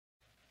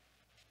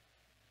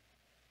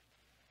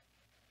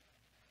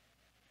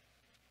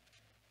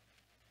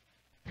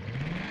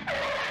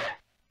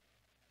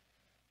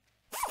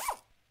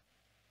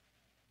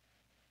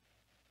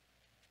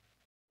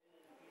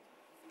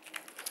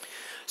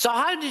So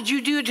how did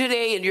you do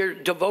today in your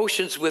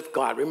devotions with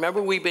God?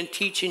 Remember, we've been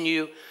teaching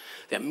you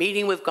that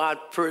meeting with God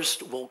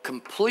first will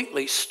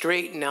completely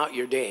straighten out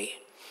your day.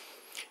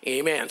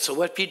 Amen.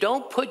 So if you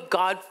don't put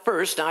God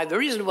first, now the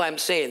reason why I'm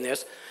saying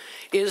this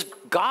is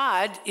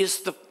God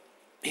is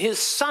his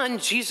son,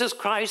 Jesus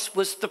Christ,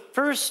 was the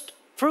first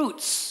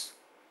fruits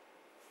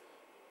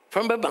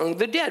from among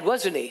the dead,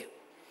 wasn't he?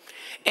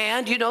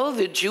 And you know,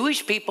 the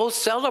Jewish people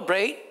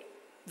celebrate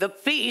the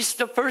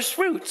Feast of First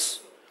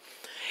Fruits.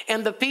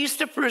 And the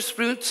Feast of First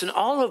Fruits and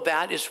all of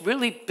that is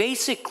really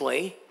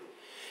basically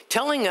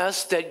telling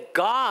us that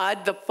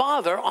God, the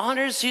Father,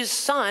 honors his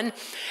Son,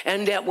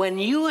 and that when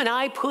you and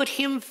I put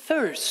him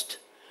first,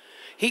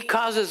 he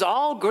causes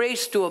all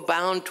grace to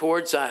abound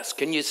towards us.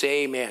 Can you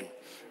say amen?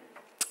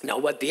 Now,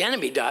 what the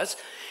enemy does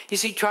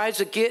is he tries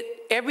to get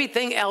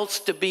everything else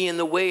to be in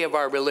the way of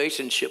our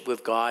relationship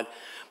with God,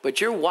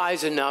 but you're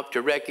wise enough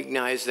to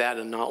recognize that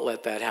and not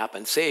let that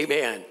happen. Say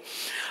amen.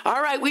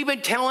 All right, we've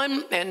been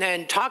telling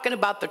and talking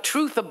about the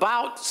Truth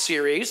About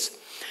series.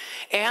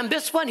 And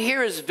this one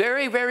here is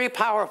very, very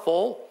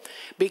powerful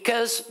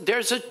because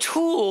there's a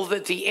tool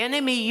that the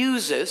enemy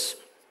uses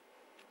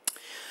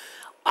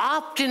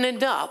often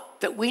enough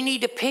that we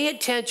need to pay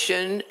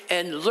attention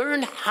and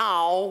learn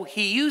how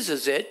he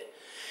uses it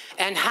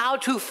and how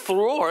to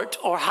thwart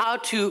or how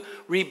to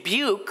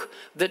rebuke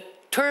the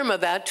term of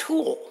that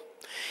tool.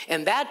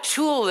 And that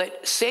tool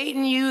that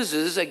Satan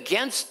uses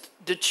against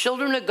the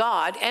children of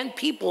God and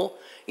people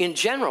in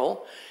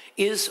general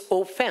is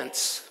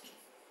offense.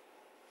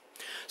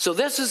 So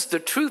this is the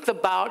truth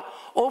about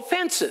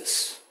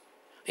offenses.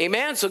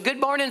 Amen. So good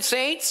morning,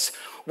 saints.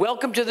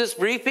 Welcome to this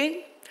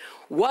briefing.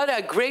 What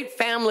a great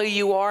family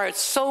you are.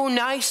 It's so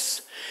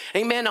nice.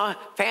 Amen. Our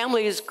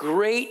family is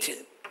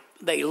great.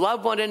 They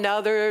love one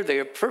another.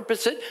 They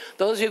purpose it.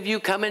 Those of you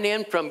coming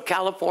in from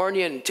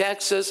California and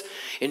Texas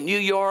and New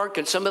York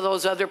and some of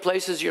those other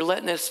places, you're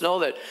letting us know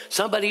that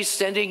somebody's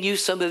sending you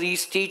some of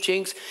these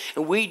teachings.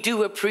 And we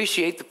do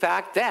appreciate the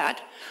fact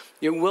that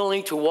you're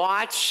willing to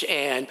watch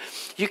and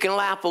you can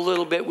laugh a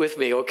little bit with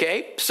me,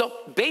 okay? So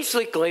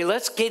basically,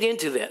 let's get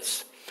into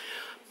this.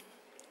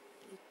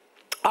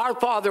 Our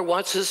Father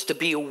wants us to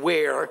be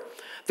aware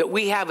that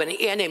we have an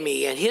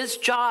enemy, and his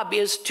job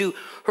is to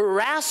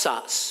harass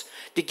us,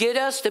 to get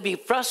us to be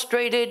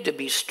frustrated, to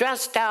be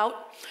stressed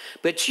out.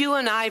 But you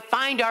and I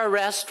find our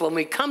rest when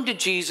we come to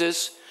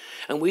Jesus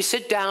and we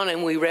sit down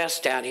and we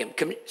rest at him.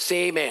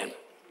 Say amen.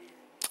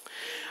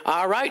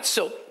 All right,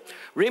 so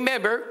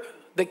remember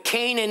the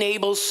Cain and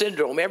Abel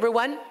syndrome.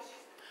 Everyone?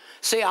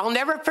 Say, I'll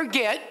never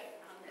forget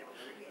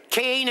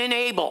Cain and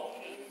Abel.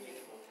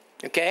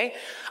 Okay?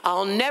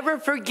 I'll never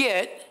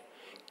forget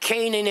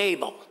Cain and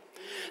Abel.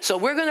 So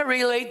we're going to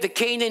relate the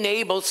Cain and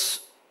Abel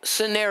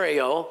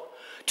scenario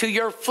to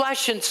your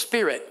flesh and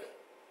spirit.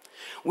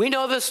 We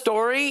know the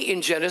story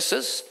in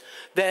Genesis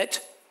that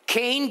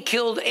Cain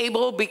killed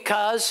Abel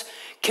because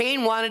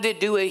Cain wanted to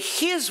do it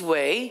his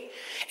way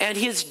and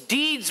his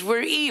deeds were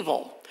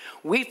evil.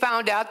 We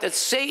found out that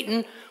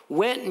Satan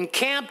went and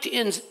camped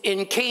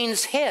in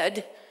Cain's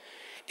head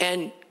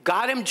and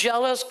got him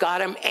jealous,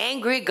 got him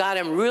angry, got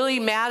him really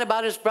mad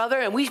about his brother.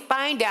 And we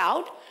find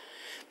out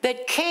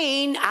that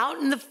Cain out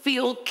in the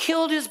field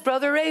killed his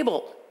brother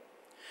Abel.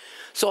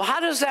 So how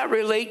does that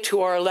relate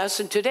to our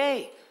lesson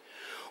today?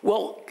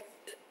 Well,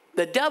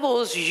 the devil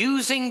is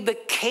using the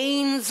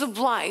Cains of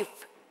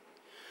life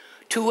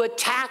to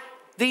attack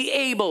the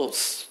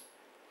Abels.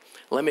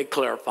 Let me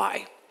clarify.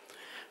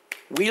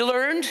 We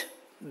learned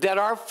that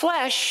our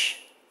flesh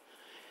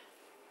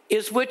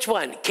is which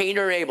one? Cain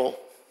or Abel?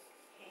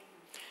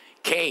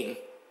 Cain.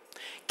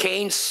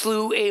 Cain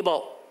slew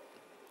Abel.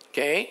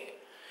 Okay?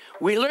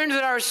 We learned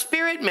that our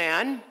spirit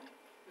man,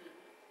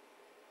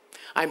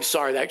 I'm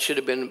sorry, that should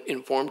have been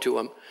informed to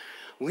him.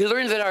 We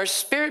learned that our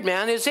spirit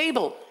man is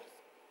Abel.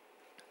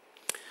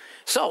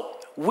 So,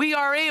 we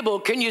are able,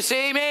 can you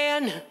say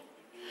amen?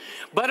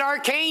 But our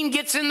Cain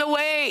gets in the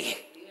way.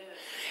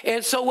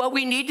 And so what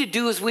we need to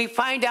do is we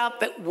find out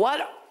that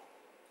what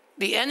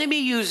the enemy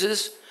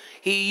uses,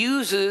 he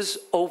uses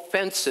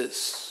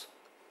offenses.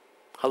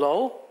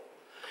 Hello?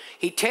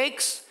 He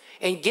takes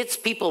and gets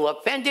people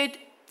offended,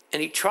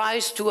 and he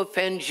tries to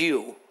offend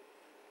you.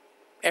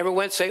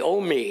 Everyone say, oh,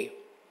 me.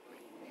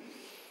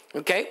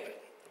 Okay?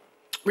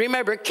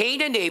 Remember,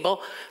 Cain and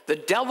Abel, the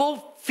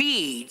devil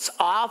feeds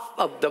off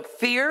of the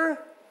fear,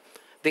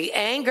 the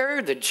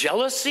anger, the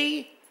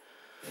jealousy,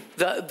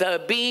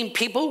 the being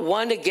people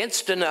one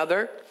against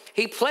another.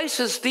 He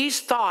places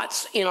these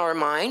thoughts in our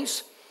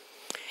minds,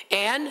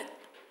 and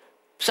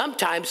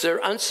sometimes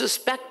they're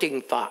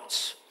unsuspecting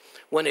thoughts.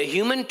 When a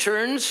human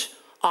turns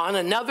on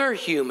another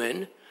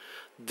human,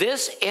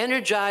 this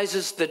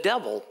energizes the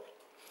devil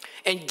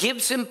and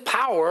gives him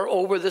power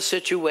over the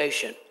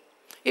situation.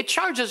 It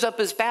charges up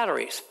his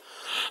batteries.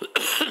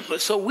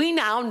 So we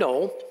now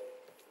know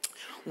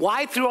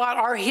why throughout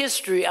our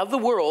history of the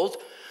world,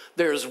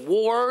 there's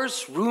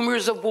wars,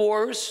 rumors of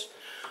wars,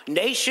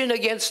 nation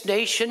against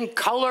nation,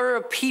 color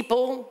of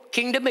people,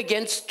 kingdom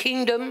against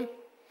kingdom,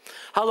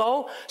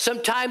 Hello?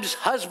 Sometimes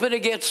husband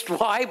against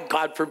wife,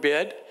 God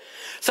forbid.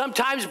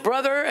 Sometimes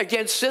brother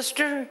against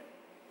sister.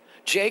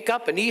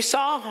 Jacob and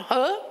Esau,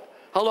 huh?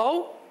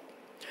 Hello?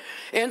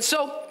 And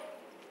so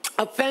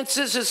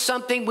offenses is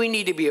something we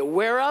need to be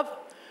aware of,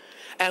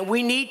 and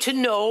we need to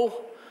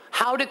know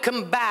how to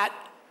combat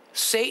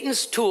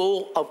Satan's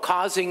tool of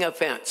causing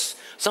offense.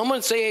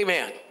 Someone say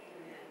amen. Amen.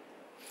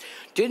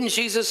 Didn't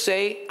Jesus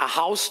say, a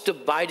house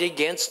divided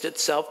against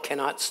itself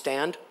cannot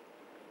stand?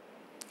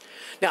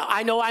 Now,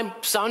 I know I'm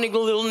sounding a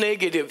little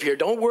negative here.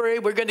 Don't worry,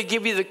 we're going to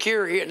give you the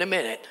cure here in a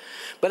minute.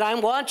 But I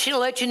want to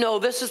let you know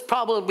this is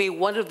probably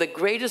one of the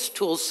greatest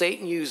tools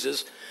Satan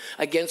uses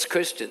against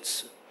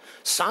Christians.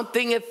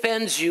 Something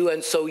offends you,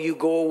 and so you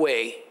go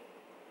away.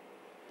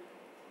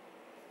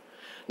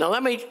 Now,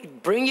 let me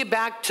bring you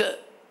back to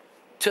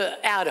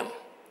Adam.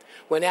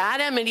 When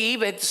Adam and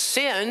Eve had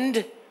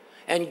sinned,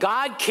 and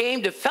God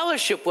came to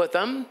fellowship with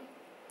them,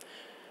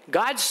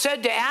 God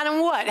said to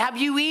Adam, what? Have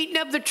you eaten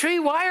of the tree?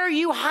 Why are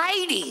you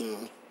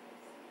hiding?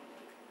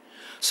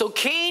 So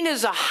Cain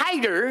is a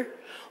hider,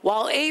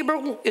 while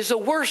Abel is a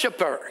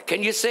worshiper.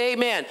 Can you say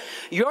amen?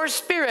 Your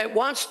spirit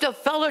wants to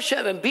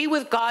fellowship and be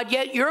with God,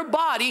 yet your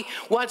body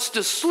wants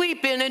to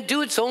sleep in and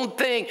do its own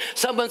thing.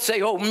 Someone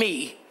say, oh,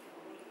 me.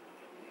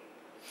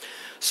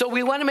 So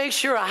we want to make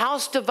sure a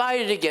house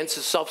divided against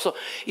itself. So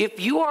if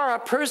you are a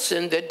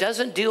person that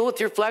doesn't deal with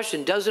your flesh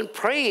and doesn't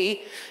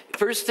pray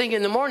first thing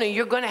in the morning,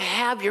 you're going to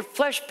have your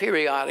flesh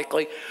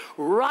periodically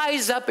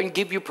rise up and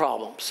give you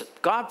problems.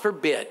 God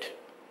forbid.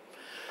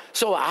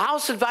 So a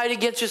house divided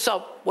against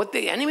yourself, what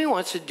the enemy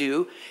wants to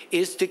do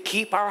is to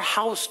keep our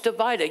house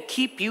divided,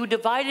 keep you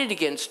divided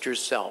against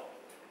yourself.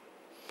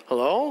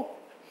 Hello?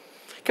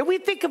 Can we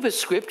think of a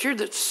scripture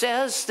that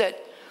says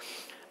that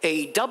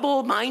a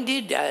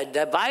double-minded,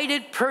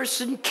 divided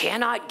person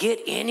cannot get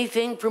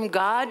anything from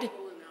God?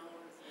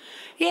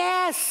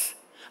 Yes.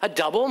 A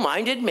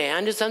double-minded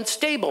man is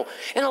unstable.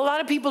 And a lot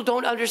of people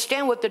don't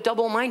understand what the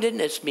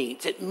double-mindedness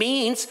means. It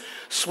means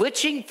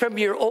switching from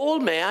your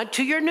old man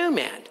to your new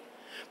man.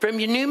 From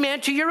your new man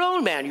to your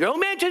old man to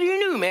your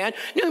new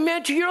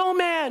man to your old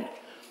man.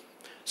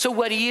 So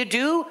what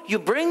do? You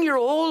bring your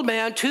old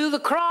man to the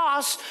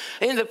cross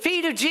in the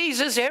feet of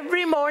Jesus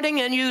every morning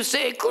and you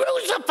say,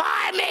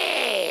 crucify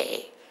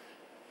me.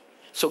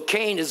 So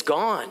Cain is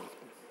gone.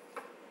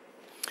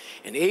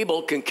 And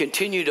Abel can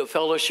continue to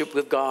fellowship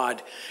with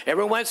God.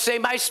 Everyone say,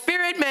 my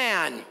spirit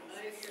man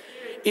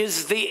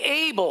is the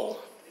Abel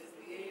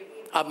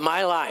of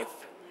my life.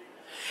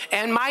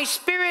 And my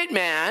spirit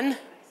man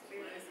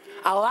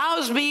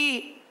allows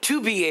me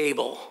to be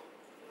able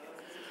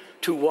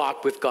to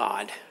walk with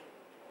God.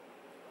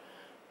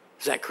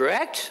 Is that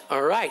correct?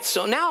 All right.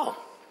 So now,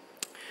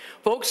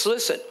 folks,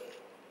 listen.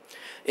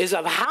 Is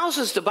a house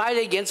is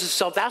divided against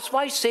itself. That's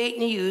why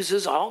Satan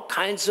uses all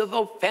kinds of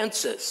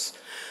offenses.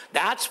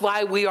 That's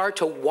why we are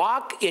to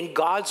walk in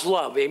God's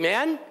love.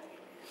 Amen?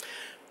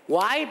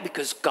 Why?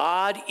 Because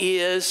God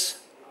is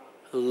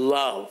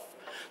love.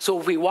 So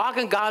if we walk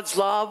in God's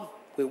love,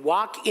 we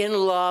walk in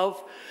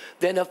love,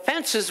 then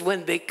offenses,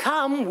 when they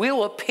come, we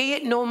will pay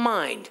it no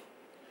mind.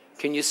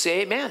 Can you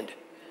say amen?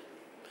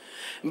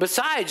 And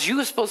besides, you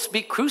are supposed to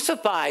be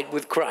crucified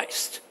with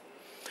Christ.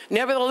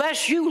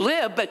 Nevertheless, you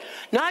live, but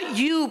not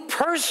you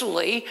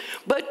personally,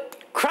 but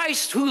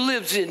Christ who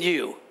lives in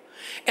you.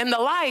 And the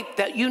life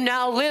that you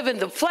now live in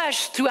the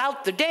flesh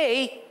throughout the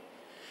day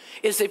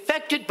is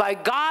affected by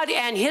God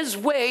and his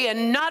way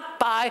and not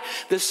by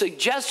the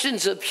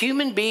suggestions of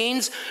human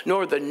beings,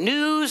 nor the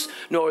news,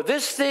 nor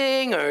this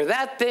thing or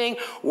that thing.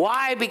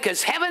 Why?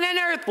 Because heaven and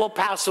earth will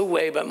pass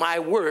away, but my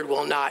word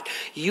will not.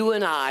 You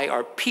and I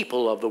are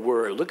people of the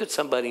word. Look at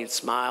somebody and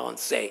smile and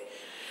say,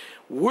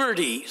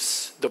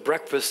 Wordies, the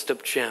breakfast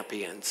of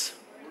champions.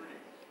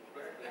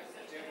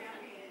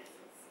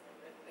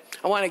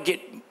 I want to get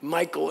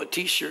Michael a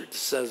t-shirt that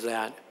says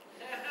that.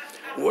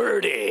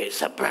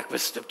 Wordies, a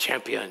breakfast of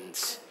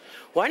champions.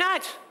 Why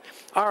not?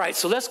 All right,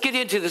 so let's get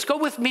into this. Go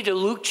with me to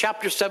Luke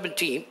chapter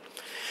 17.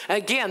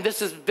 Again,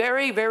 this is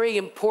very, very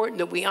important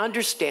that we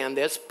understand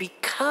this,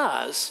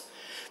 because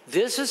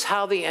this is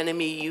how the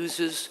enemy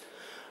uses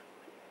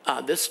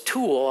this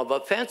tool of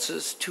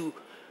offenses to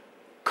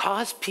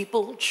cause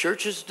people,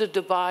 churches to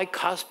divide,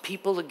 cause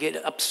people to get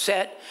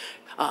upset,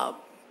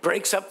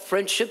 breaks up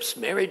friendships,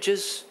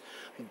 marriages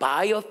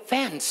by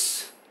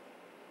offense.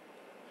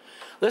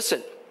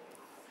 Listen.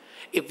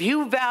 If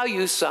you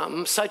value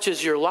something such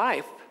as your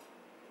life,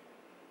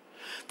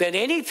 then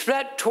any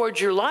threat towards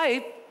your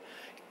life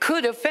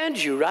could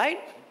offend you, right?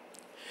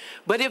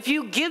 But if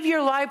you give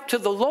your life to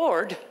the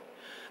Lord,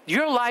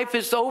 your life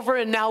is over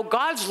and now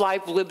God's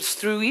life lives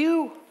through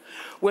you.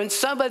 When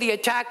somebody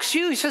attacks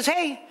you, he says,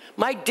 hey,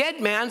 my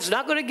dead man's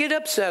not going to get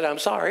upset. I'm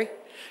sorry.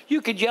 You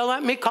could yell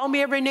at me, call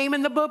me every name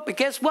in the book, but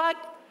guess what?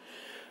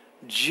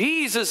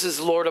 Jesus is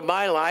Lord of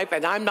my life,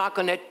 and I'm not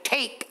going to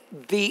take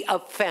the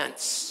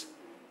offense.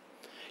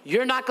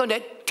 You're not going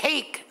to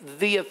take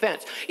the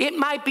offense. It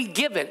might be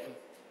given.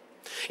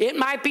 It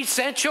might be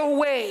sent your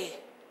way.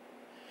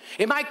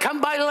 It might come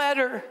by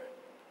letter.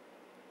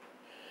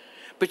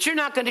 But you're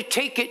not going to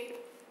take it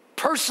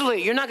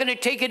personally. You're not going to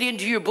take it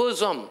into your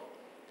bosom.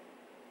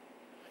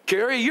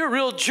 Kerry, you're a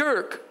real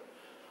jerk.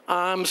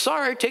 I'm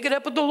sorry, take it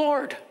up with the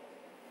Lord.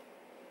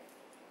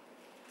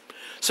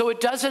 So it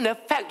doesn't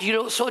affect,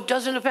 so it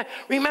doesn't affect.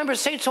 Remember,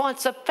 Saints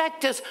wants to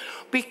affect us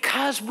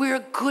because we're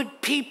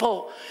good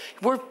people.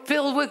 We're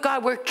filled with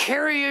God. We're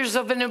carriers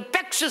of an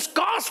infectious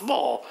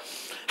gospel.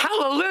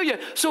 Hallelujah.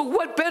 So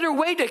what better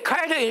way to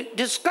kind of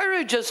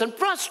discourage us and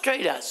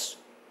frustrate us?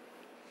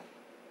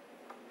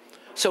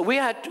 So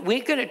we're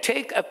going to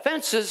take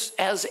offenses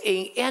as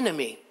an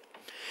enemy.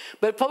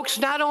 But folks,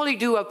 not only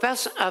do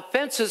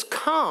offenses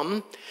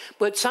come,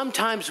 but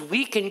sometimes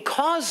we can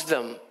cause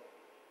them.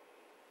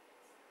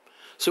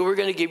 So we're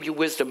going to give you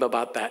wisdom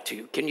about that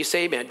too. Can you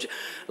say amen?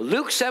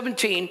 Luke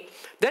 17,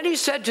 then he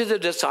said to the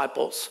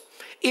disciples,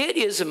 it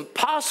is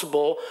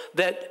impossible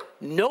that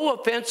no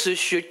offenses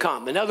should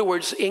come. In other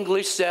words,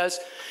 English says,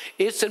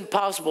 it's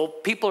impossible.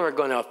 People are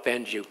going to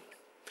offend you.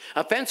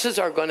 Offenses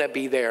are going to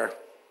be there.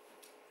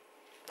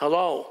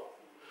 Hello.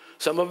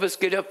 Some of us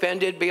get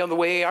offended by the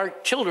way our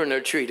children are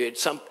treated.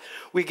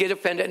 We get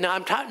offended. Now,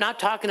 I'm not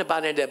talking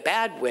about it in a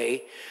bad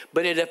way,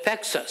 but it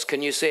affects us.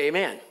 Can you say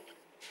amen?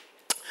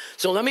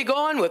 So let me go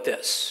on with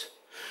this.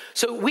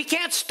 So we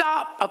can't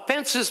stop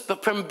offenses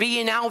from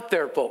being out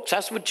there, folks.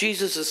 That's what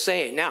Jesus is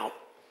saying. Now,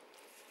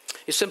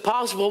 it's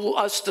impossible for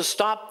us to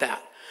stop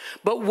that.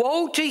 But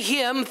woe to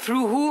him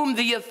through whom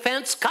the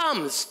offense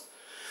comes.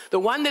 The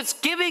one that's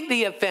giving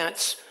the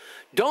offense.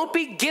 Don't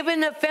be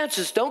giving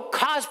offenses. Don't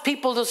cause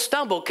people to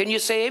stumble. Can you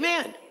say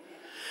amen?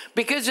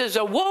 Because there's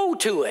a woe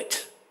to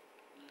it.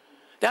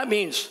 That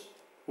means,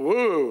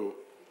 whoa.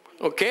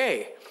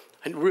 Okay.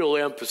 And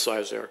really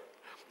emphasize there.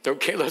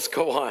 Okay, let's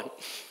go on.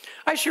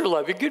 I sure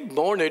love you. Good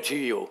morning to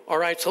you. All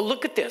right, so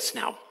look at this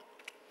now.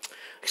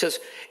 It says,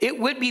 it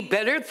would be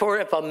better for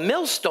if a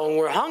millstone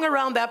were hung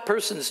around that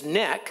person's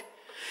neck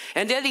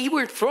and that he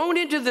were thrown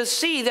into the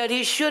sea, that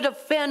he should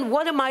offend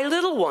one of my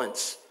little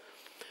ones.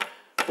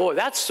 Boy,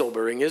 that's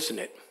sobering, isn't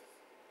it?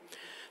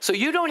 So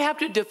you don't have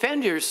to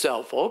defend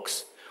yourself,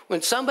 folks.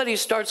 When somebody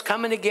starts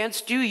coming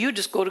against you, you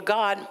just go to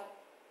God.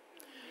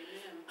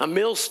 A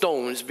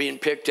millstone is being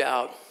picked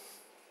out.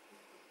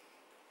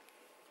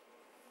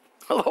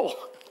 Hello.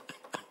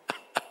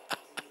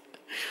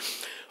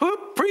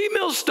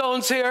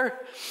 Pre-millstones here.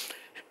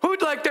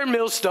 Who'd like their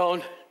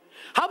millstone?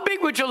 How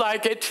big would you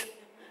like it?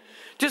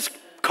 Just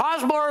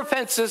cause more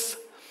offenses,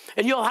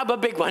 and you'll have a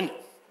big one.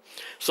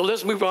 So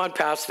let's move on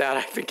past that.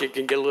 I think you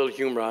can get a little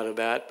humor out of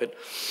that. But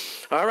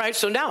all right,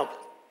 so now,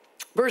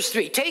 verse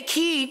 3. Take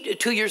heed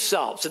to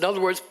yourselves. In other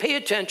words, pay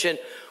attention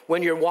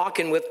when you're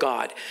walking with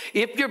God.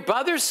 If your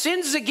brother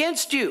sins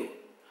against you,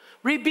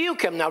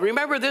 rebuke him. Now,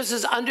 remember, this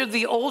is under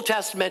the Old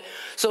Testament.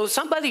 So if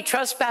somebody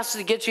trespasses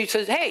against you,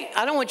 says, hey,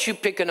 I don't want you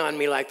picking on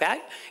me like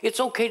that.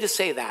 It's okay to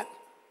say that.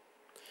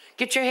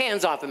 Get your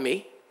hands off of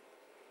me.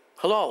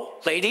 Hello,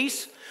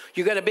 ladies.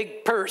 You got a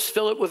big purse,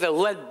 fill it with a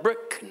lead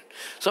brick. And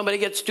somebody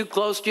gets too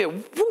close to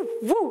you, woo,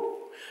 woo.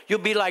 You'll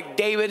be like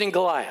David and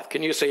Goliath.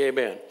 Can you say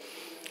amen?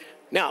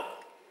 Now,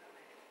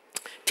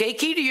 take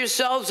heed to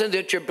yourselves, and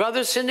that your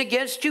brother sinned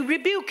against you,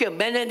 rebuke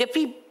him. And if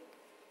he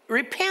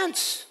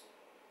repents,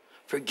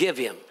 forgive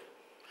him.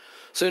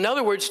 So in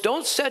other words,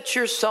 don't set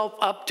yourself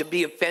up to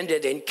be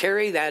offended and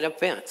carry that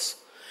offense.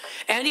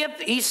 And if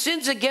he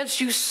sins against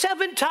you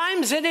 7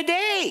 times in a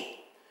day,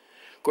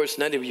 of course,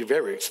 none of you have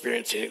ever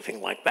experienced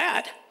anything like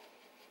that.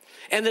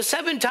 And the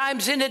 7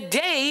 times in a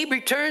day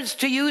returns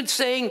to you and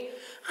saying,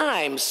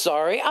 I'm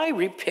sorry, I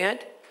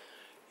repent,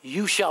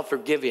 you shall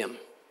forgive him.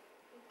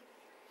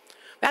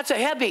 That's a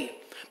heavy.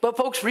 But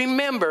folks,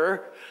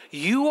 remember,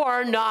 you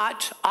are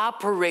not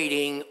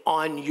operating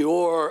on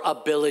your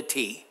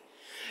ability.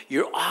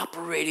 You're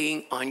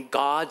operating on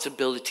God's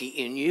ability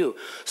in you.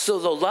 So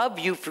the love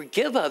you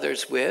forgive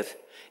others with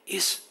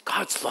is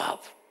God's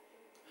love.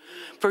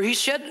 For he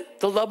shed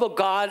the love of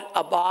God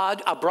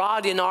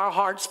abroad in our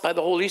hearts by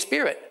the Holy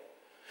Spirit.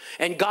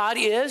 And God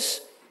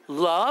is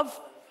love.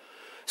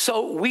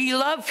 So we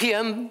love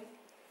him,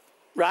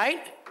 right?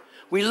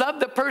 We love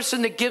the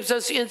person that gives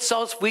us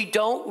insults. We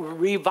don't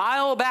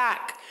revile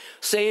back.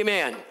 Say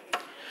amen.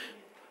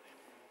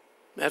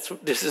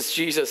 This is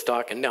Jesus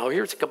talking. Now,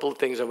 here's a couple of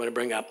things I want to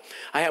bring up.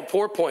 I have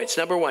 4 points.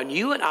 Number 1,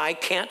 you and I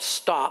can't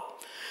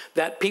stop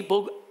that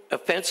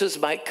offenses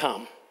might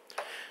come.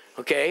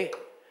 Okay?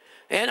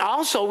 And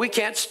also, we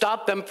can't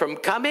stop them from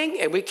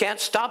coming, and we can't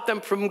stop them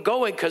from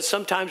going, because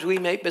sometimes we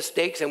make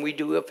mistakes and we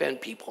do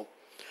offend people.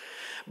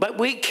 But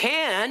we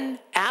can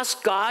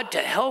ask God to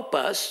help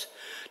us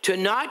to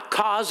not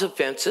cause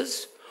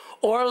offenses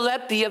or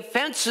let the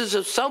offenses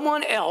of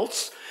someone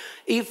else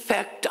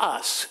affect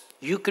us.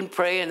 You can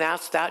pray and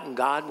ask that, and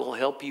God will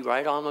help you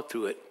right on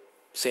through it.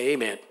 Say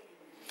amen.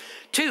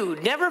 2,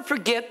 never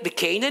forget the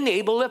Cain and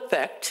Abel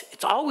effect.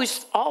 It's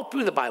always all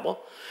through the Bible.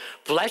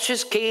 Flesh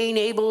is Cain,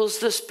 Abel is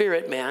the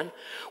spirit man.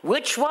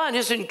 Which one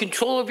is in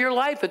control of your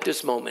life at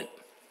this moment?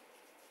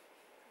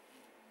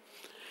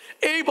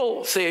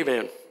 Abel, say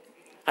amen.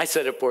 I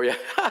said it for you.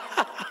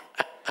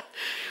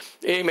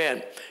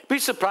 Amen. Be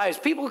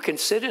surprised. People can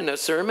sit in a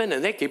sermon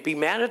and they could be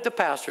mad at the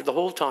pastor the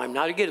whole time,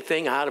 not to get a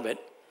thing out of it.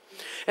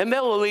 And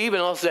they'll leave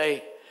and they'll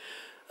say,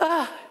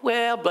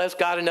 well, bless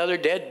God, another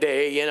dead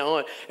day, you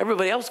know.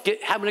 Everybody else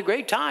having a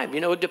great time.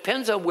 You know, it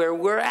depends on where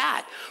we're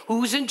at.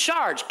 Who's in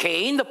charge?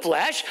 Cain, the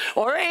flesh,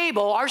 or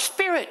Abel, our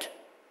spirit?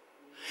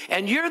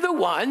 And you're the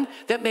one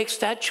that makes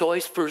that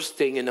choice first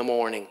thing in the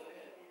morning.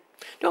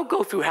 Don't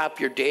go through half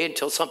your day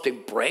until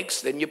something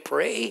breaks, then you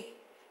pray.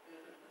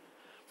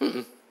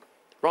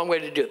 Wrong way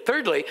to do it.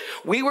 Thirdly,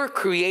 we were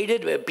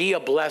created to be a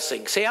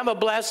blessing. Say, I'm a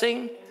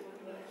blessing.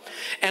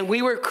 And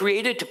we were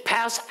created to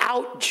pass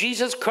out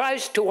Jesus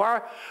Christ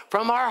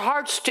from our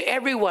hearts to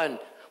everyone,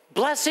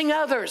 blessing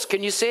others.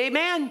 Can you say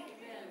amen? Amen.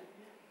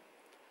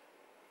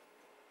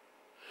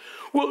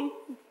 Well,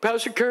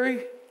 Pastor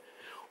Kerry,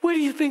 what do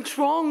you think's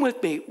wrong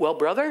with me? Well,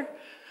 brother,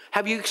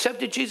 have you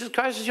accepted Jesus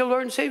Christ as your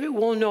Lord and Savior?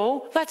 Well,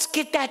 no. Let's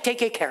get that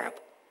taken care of.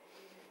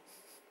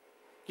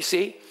 You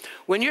see,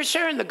 when you're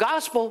sharing the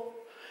gospel,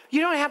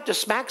 you don't have to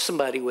smack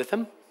somebody with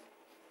them.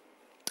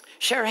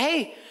 Share,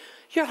 hey,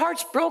 your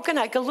heart's broken.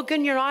 I can look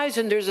in your eyes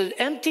and there's an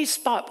empty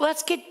spot.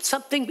 Let's get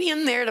something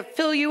in there to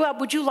fill you up.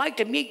 Would you like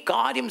to meet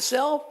God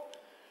himself?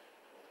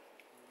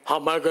 How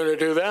am I going to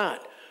do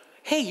that?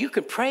 Hey, you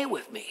can pray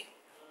with me.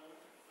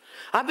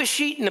 I have a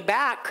sheet in the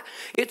back.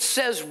 It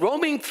says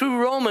roaming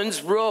through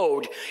Romans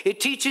road. It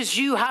teaches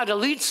you how to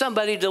lead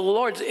somebody to the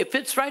Lord. It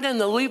fits right in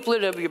the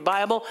leaflet of your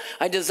Bible.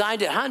 I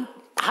designed it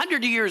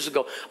 100 years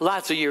ago,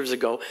 lots of years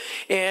ago.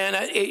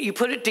 And you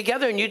put it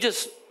together and you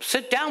just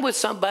sit down with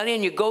somebody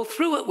and you go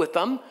through it with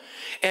them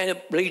and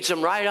it leads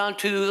them right on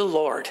to the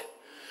Lord.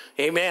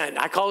 Amen.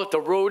 I call it the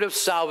road of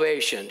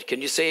salvation.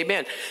 Can you say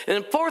amen?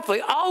 And then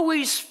fourthly,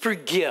 always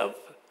forgive.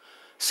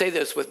 Say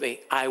this with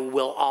me. I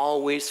will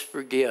always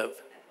forgive.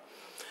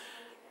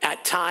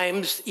 At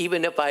times,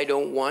 even if I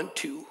don't want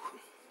to.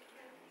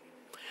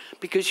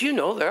 Because you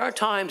know, there are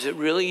times that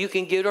really you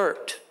can get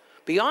irked.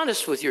 Be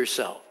honest with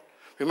yourself.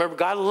 Remember,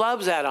 God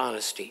loves that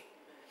honesty.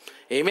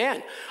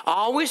 Amen.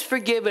 Always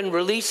forgive and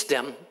release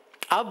them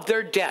of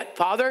their debt.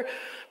 Father,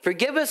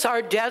 forgive us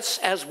our debts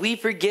as we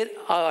forgive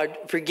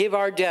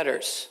our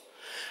debtors.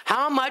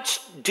 How much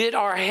did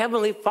our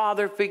Heavenly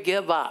Father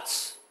forgive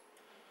us?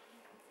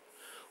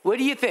 What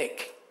do you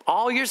think?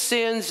 All your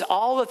sins,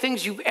 all the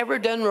things you've ever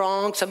done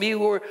wrong. Some of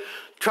you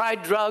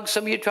tried drugs,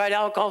 some of you tried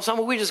alcohol, some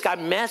of we just got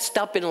messed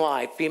up in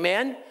life.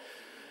 Amen?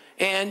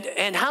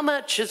 And how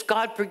much has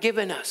God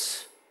forgiven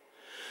us?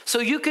 So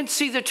you can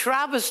see the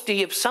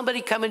travesty of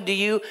somebody coming to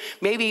you,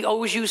 maybe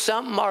owes you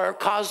something or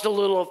caused a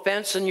little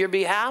offense on your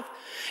behalf,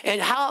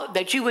 and how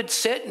that you would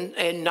sit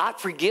and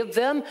not forgive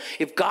them.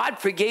 If God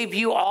forgave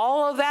you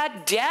all of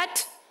that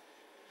debt,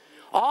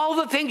 all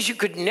the things you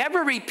could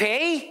never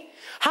repay,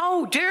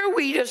 how dare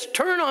we just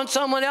turn on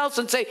someone else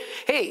and say,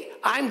 hey,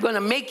 I'm going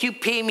to make you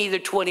pay me the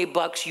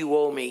 $20 you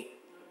owe me.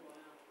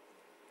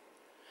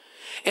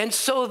 And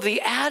so the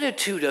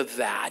attitude of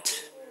that,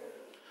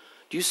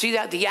 do you see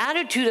that? The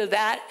attitude of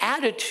that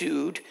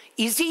attitude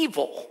is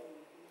evil.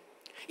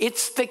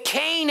 It's the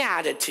Cain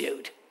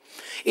attitude.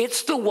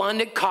 It's the one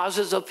that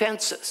causes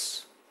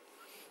offenses.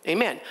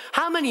 Amen.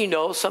 How many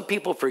know some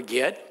people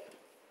forget?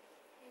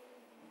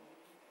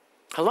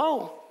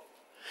 Hello?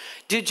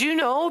 Did you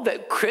know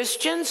that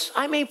Christians,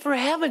 I mean, for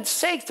heaven's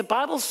sake, the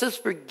Bible says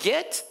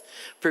forget,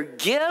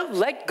 forgive,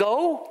 let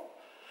go.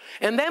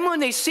 And then when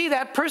they see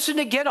that person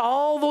again,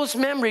 all those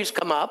memories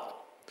come up.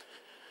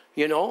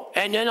 You know,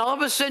 and then all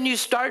of a sudden you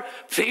start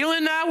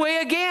feeling that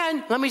way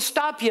again. Let me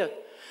stop you.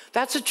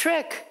 That's a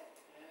trick.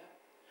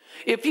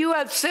 If you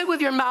have said with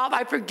your mouth,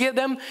 I forgive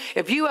them.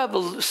 If you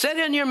have said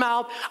in your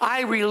mouth,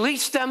 I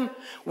release them,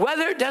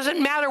 whether it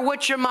doesn't matter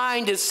what your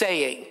mind is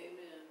saying. Amen.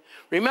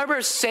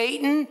 Remember,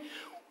 Satan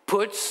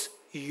puts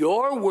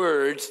your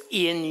words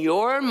in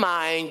your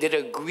mind that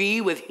agree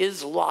with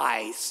his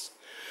lies.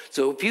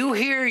 So if you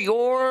hear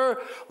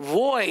your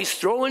voice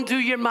throwing through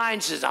your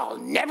mind says, I'll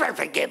never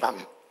forgive him.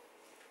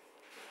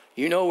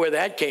 You know where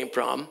that came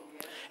from,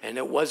 and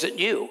it wasn't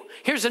you.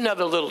 Here's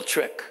another little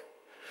trick.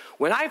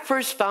 When I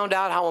first found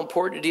out how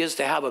important it is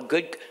to have a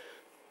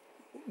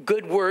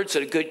good words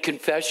and a good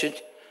confession,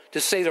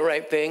 to say the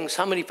right things,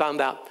 how many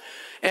found out?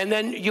 And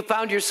then you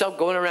found yourself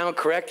going around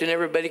correcting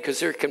everybody because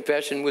their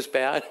confession was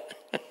bad.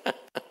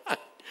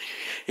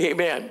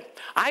 Amen.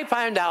 I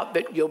find out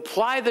that you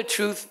apply the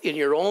truth in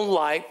your own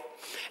life,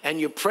 and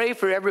you pray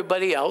for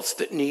everybody else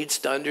that needs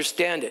to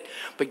understand it.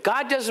 But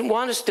God doesn't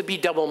want us to be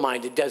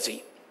double-minded, does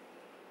he?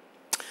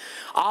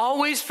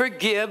 Always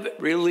forgive,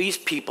 release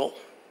people.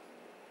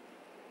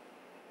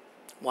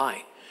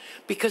 Why?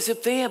 Because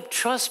if they have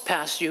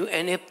trespassed you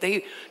and if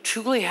they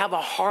truly have a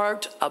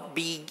heart of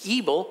being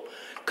evil,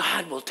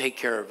 God will take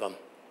care of them.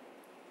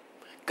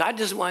 God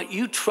doesn't want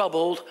you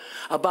troubled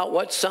about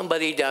what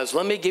somebody does.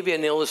 Let me give you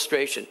an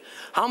illustration.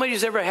 How many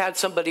has ever had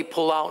somebody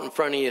pull out in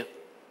front of you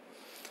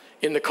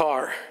in the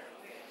car?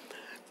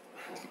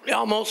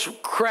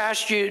 Almost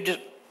crashed you, just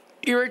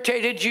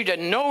irritated you to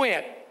no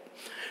end.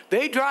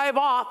 They drive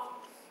off.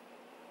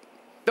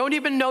 Don't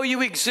even know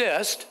you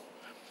exist.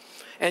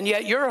 And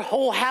yet your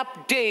whole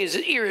half day is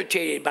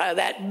irritated by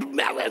that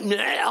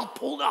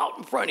pulled out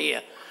in front of you.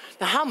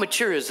 Now, how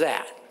mature is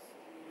that?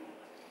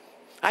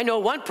 I know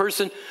one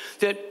person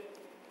that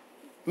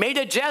made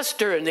a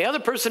gesture, and the other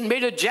person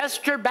made a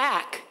gesture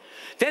back.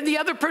 Then the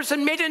other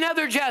person made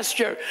another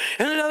gesture,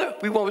 and another.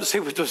 We won't say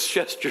what those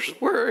gestures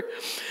were,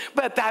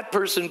 but that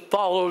person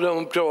followed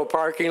them to a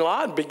parking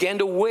lot and began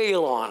to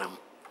wail on them.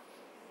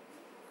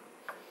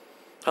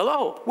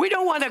 Hello? We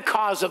don't want to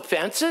cause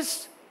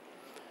offenses.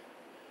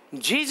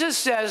 Jesus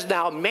says,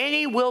 now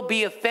many will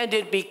be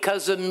offended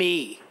because of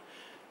me.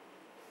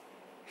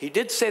 He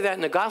did say that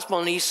in the gospel,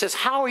 and he says,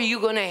 how are you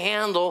going to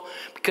handle,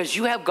 because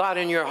you have God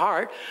in your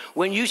heart,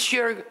 when you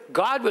share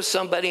God with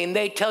somebody and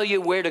they tell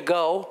you where to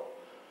go,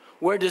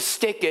 where to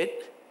stick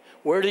it,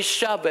 where to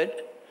shove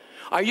it?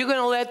 Are you going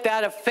to let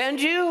that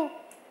offend you?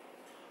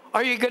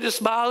 Are you going to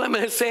smile at them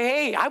and say,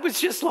 hey, I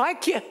was just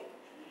like you.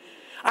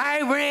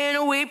 I ran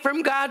away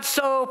from God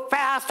so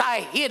fast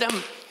I hit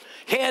him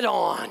head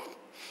on.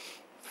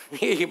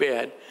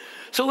 Amen.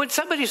 So when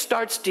somebody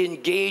starts to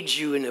engage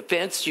you and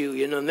offense you,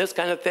 you know, and this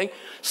kind of thing,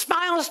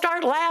 smile and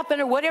start laughing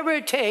or whatever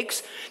it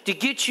takes to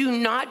get you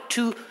not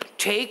to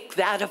take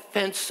that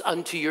offense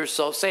unto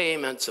yourself. Say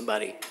amen,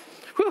 somebody.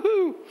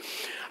 Woo-hoo.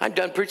 I'm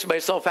done preaching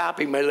myself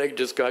happy. My leg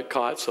just got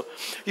caught. So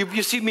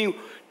you see me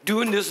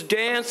doing this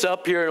dance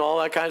up here and all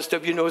that kind of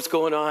stuff, you know what's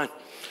going on.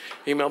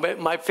 You know,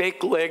 my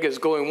fake leg is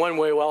going one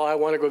way while I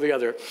want to go the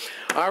other.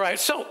 All right,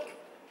 so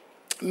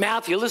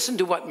Matthew, listen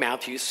to what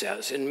Matthew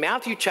says. In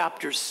Matthew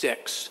chapter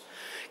 6,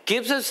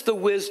 gives us the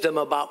wisdom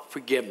about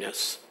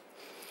forgiveness.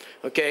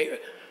 Okay,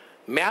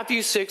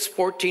 Matthew 6,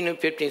 14 and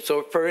 15.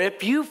 So, for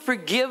if you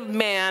forgive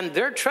man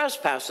their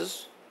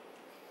trespasses,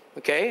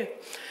 okay,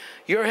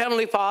 your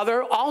heavenly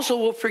Father also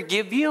will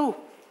forgive you.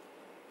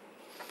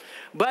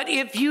 But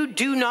if you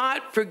do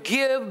not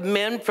forgive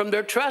men from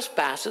their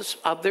trespasses,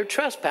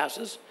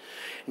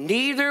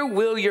 neither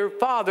will your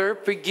Father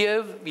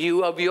forgive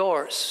you of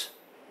yours.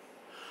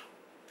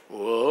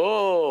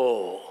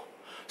 Whoa.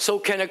 So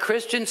can a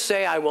Christian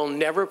say, I will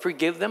never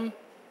forgive them?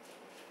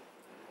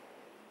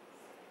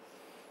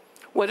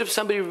 What if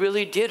somebody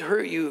really did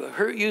hurt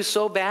you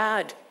so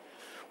bad?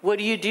 What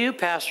do,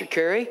 Pastor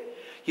Kerry?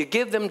 You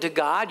give them to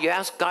God. You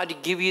ask God to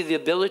give you the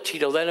ability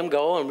to let them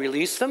go and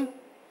release them.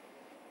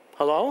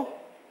 Hello?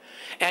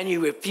 And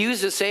you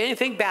refuse to say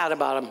anything bad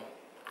about them.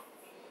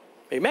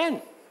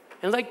 Amen.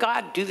 And let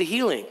God do the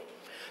healing.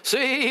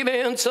 Say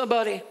amen,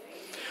 somebody.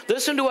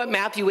 Listen to what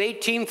Matthew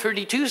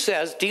 18:32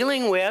 says,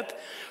 dealing with,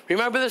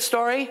 remember the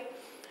story?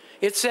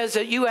 It says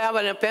that you have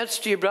an offense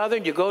to your brother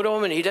and you go to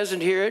him and he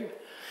doesn't hear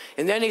it.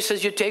 And then he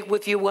says you take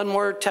with you one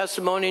more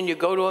testimony and you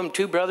go to him,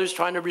 two brothers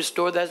trying to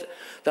restore the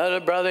other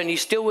brother, and he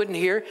still wouldn't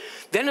hear.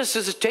 Then it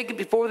says take it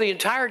before the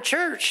entire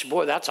church.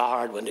 Boy, that's a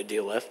hard one to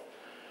deal with.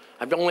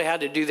 I've only had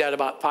to do that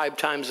about 5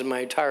 times in my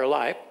entire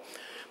life.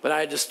 But I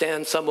had to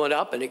stand someone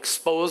up and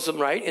expose them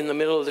right in the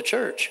middle of the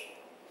church.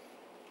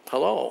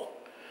 Hello.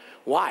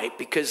 Why?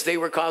 Because they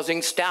were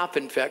causing staph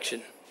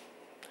infection.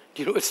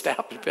 Do you know what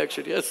staph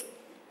infection is?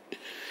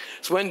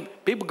 It's when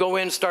people go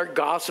in and start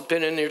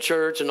gossiping in their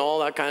church and all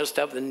that kind of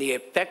stuff, and they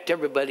affect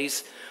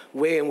everybody's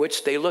way in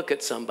which they look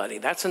at somebody.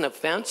 That's an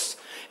offense,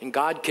 and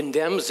God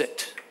condemns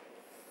it.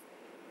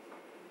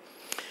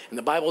 And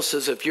the Bible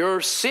says if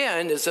your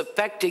sin is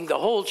affecting the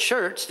whole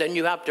church, then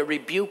you have to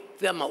rebuke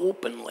them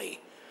openly.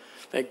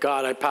 Thank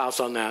God I pass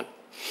on that.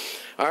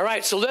 All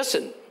right, so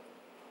listen.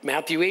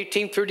 Matthew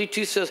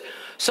 18:32 says,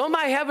 so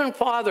my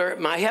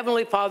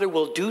heavenly Father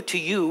will do to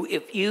you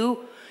if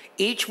you,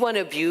 each one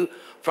of you,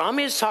 from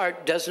his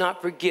heart does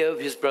not forgive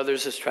his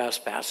brothers his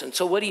trespass. And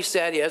so what he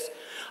said is,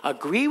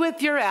 agree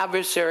with your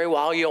adversary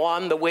while you're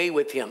on the way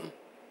with him,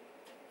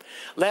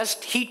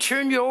 lest he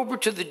turn you over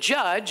to the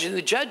judge, and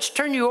the judge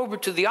turn you over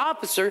to the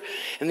officer,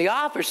 and the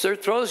officer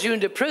throws you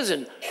into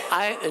prison.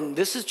 And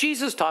this is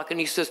Jesus talking.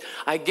 He says,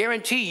 I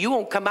guarantee you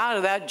won't come out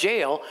of that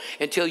jail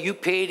until you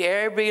paid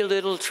every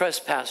little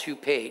trespass you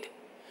paid.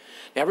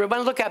 Now,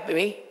 everybody look at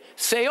me.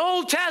 Say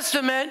Old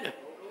Testament.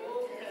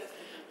 Old Testament.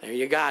 There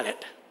you got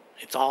it.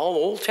 It's all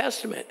Old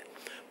Testament.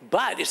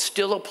 But it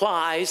still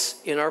applies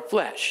in our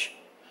flesh.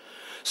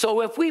 So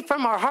if we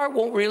from our heart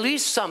won't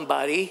release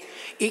somebody,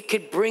 it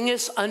could bring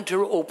us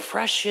under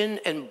oppression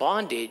and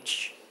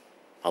bondage.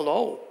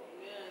 Hello.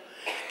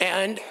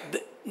 Amen. And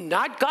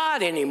not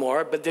God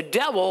anymore, but the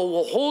devil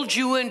will hold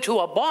you into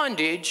a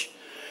bondage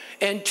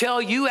until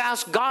you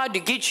ask God to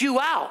get you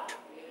out.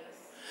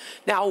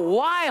 Now,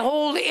 why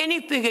hold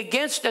anything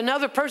against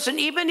another person,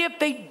 even if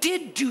they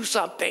did do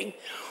something?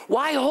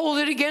 Why hold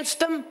it against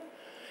them?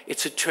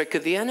 It's a trick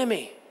of the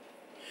enemy.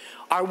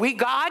 Are we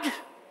God?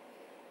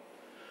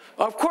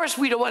 Of course,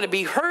 we don't want to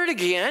be hurt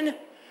again,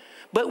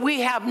 but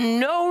we have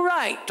no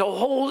right to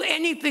hold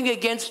anything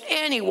against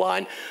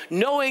anyone,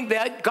 knowing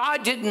that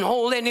God didn't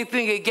hold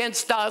anything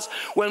against us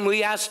when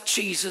we asked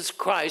Jesus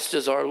Christ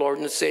as our Lord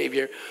and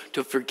Savior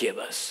to forgive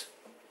us.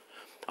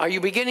 Are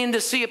you beginning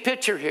to see a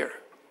picture here?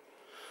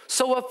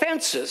 So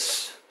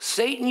offenses,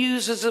 Satan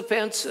uses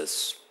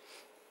offenses.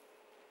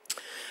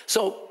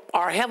 So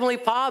our Heavenly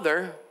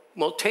Father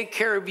will take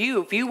care of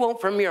you if you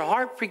won't from your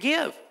heart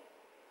forgive.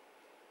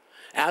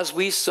 As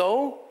we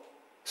sow,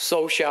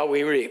 so shall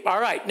we reap. All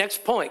right,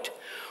 next point.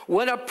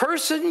 When a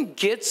person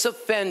gets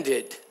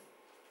offended,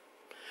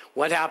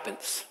 what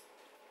happens?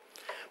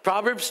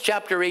 Proverbs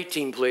chapter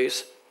 18,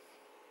 please.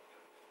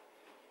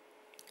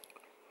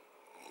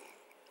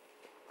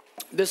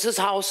 This is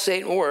how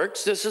Satan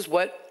works. This is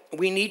what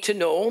we need to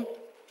know.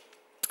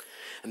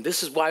 And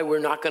this is why we're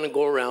not going to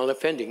go around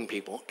offending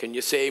people. Can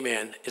you say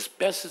amen? As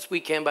best as we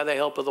can by the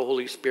help of the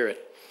Holy Spirit.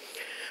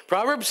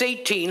 Proverbs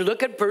 18,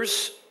 look at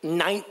verse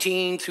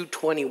 19 through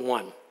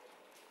 21.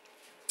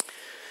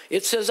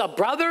 It says, a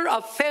brother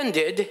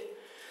offended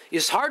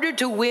is harder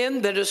to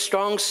win than a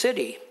strong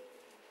city.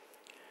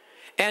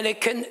 And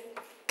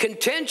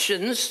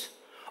contentions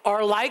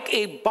are like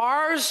a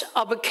bars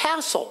of a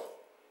castle.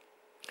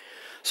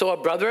 So a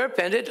brother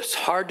offended, it's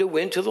hard to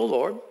win to the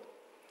Lord.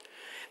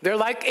 They're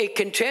like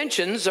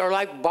contentions are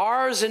like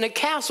bars in a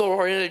castle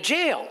or in a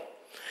jail.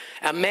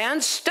 A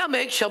man's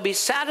stomach shall be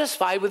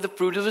satisfied with the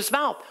fruit of his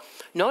mouth.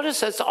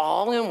 Notice that's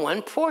all in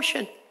one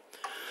portion.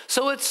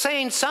 So it's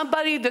saying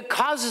somebody that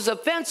causes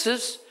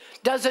offenses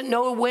doesn't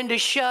know when to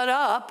shut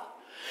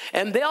up,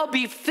 and they'll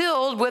be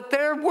filled with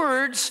their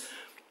words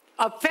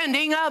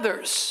offending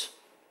others.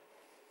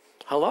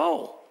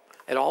 Hello.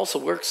 It also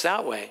works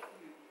that way.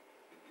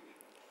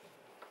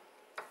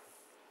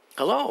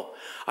 Hello.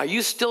 Are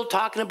you still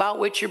talking about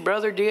what your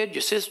brother did,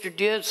 your sister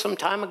did some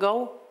time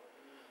ago?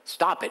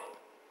 Stop it.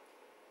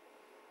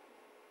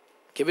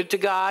 Give it to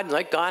God and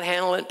let God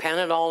handle it and pan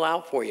it all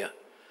out for you.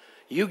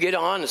 You get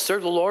on and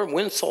serve the Lord and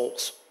win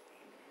souls.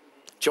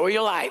 Enjoy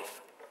your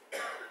life.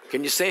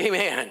 Can you say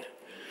amen?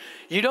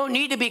 You don't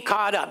need to be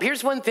caught up.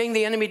 Here's one thing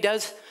the enemy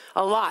does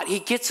a lot. He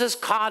gets us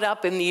caught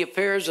up in the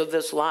affairs of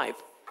this life.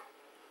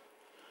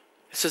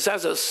 It says,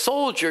 as a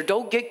soldier,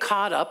 don't get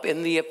caught up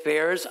in the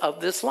affairs of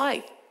this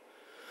life.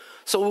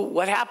 So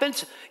what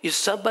happens is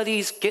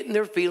somebody's getting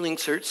their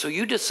feelings hurt, so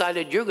you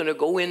decided you're going to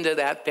go into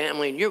that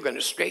family and you're going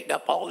to straighten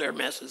up all their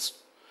messes.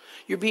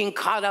 You're being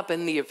caught up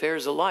in the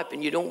affairs of life,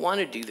 and you don't want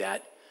to do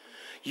that.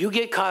 You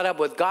get caught up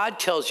with God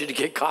tells you to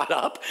get caught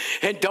up,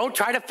 and don't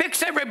try to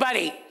fix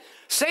everybody.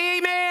 Say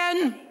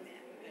amen.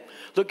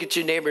 Look at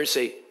your neighbor and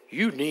say,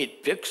 you need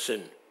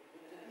fixing.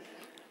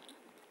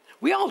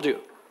 We all do.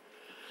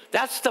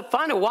 That's the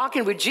fun of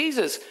walking with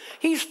Jesus.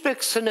 He's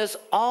fixing us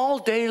all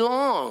day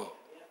long.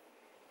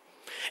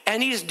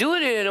 And he's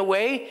doing it in a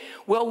way,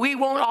 well, we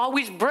won't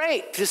always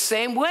break the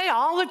same way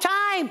all the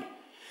time.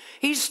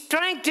 He's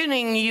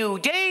strengthening you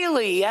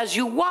daily as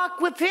you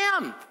walk with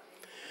him.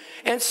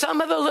 And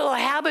some of the little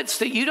habits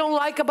that you don't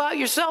like about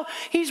yourself,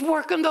 he's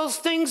working those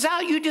things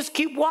out. You just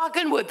keep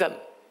walking with him.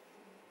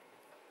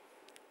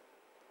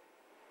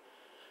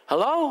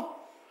 Hello?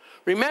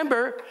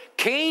 Remember,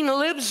 Cain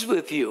lives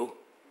with you.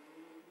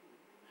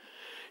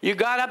 You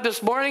got up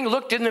this morning,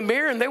 looked in the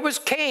mirror, and there was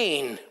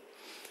Cain.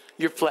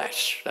 Your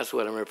flesh, that's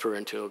what I'm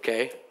referring to,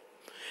 okay?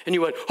 And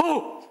you went,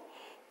 oh,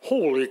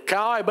 holy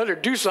cow, I better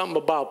do something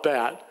about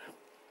that.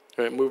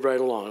 All right, move right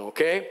along,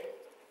 okay?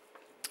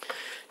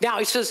 Now,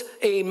 he says,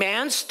 a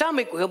man's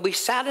stomach will be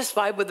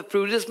satisfied with the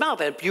fruit of his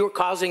mouth. And if you're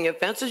causing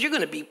offenses, you're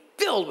going to be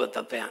filled with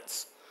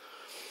offense.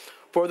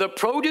 For the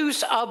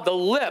produce of the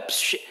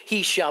lips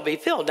he shall be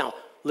filled. Now,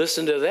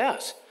 listen to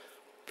this.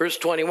 Verse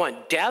 21,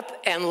 death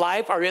and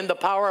life are in the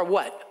power of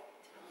what?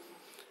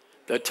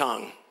 The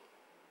tongue.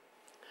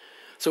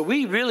 So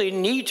we really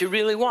need to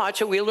really watch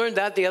it. We learned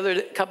that the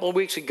other couple of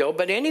weeks ago.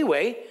 But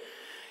anyway,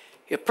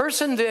 a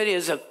person that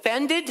is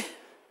offended,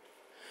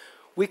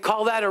 we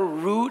call that a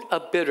root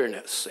of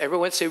bitterness.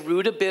 Everyone say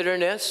root of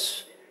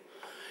bitterness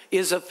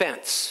is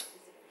offense.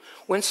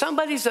 When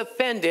somebody's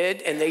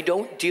offended and they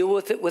don't deal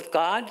with it with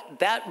God,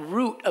 that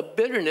root of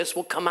bitterness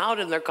will come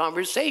out in their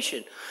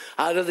conversation.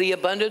 Out of the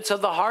abundance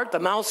of the heart, the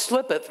mouth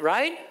slippeth,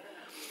 right?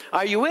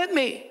 Are you with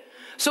me?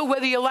 So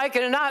whether you like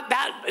it or not,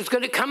 that is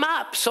going to come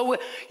up. So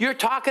you're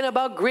talking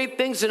about great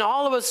things, and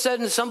all of a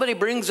sudden somebody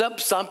brings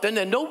up something,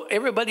 and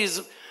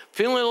everybody's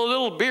feeling a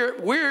little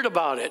weird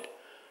about it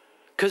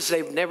because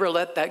they've never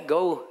let that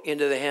go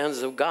into the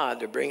hands of God.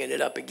 They're bringing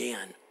it up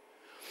again.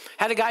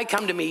 Had a guy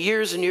come to me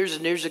years and years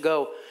and years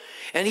ago,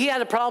 and he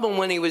had a problem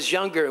when he was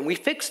younger, and we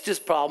fixed this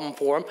problem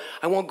for him.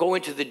 I won't go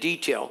into the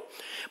detail,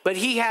 but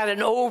he had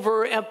an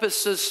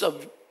overemphasis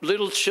of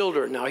little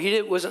children. Now,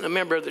 he wasn't a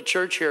member of the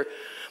church here,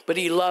 but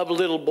he loved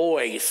little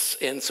boys,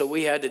 and so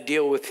we had to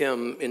deal with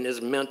him in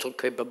his mental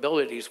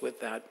capabilities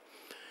with that.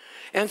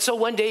 And so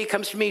one day he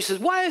comes to me, he says,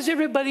 why does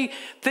everybody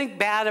think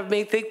bad of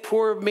me, think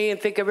poor of me,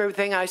 and think of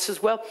everything? I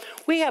says, well,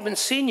 we haven't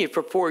seen you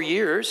for 4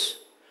 years,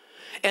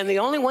 and the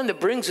only one that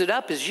brings it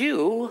up is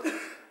you.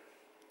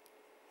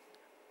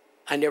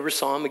 I never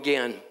saw him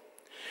again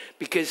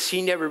because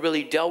he never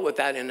really dealt with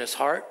that in his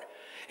heart.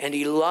 And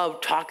he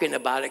loved talking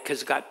about it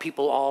because it got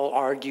people all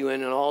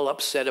arguing and all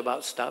upset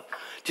about stuff.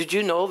 Did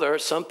you know there are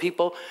some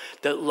people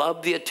that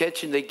love the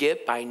attention they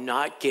get by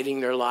not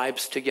getting their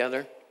lives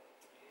together?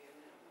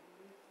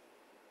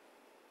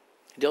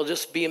 They'll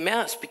just be a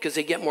mess because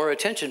they get more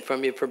attention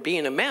from you for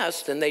being a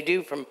mess than they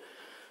do from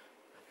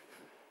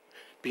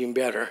being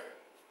better.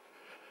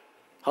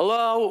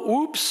 Hello,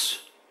 oops.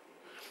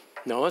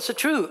 No, it's the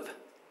truth.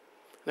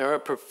 There are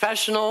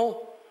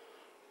professional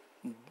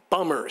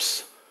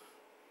bummers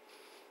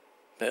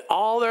that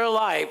all their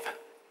life,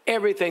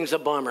 everything's a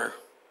bummer.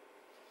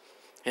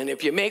 And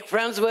if you make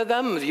friends with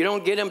them, if you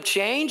don't get them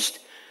changed,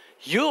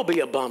 you'll be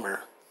a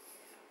bummer.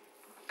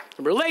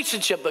 A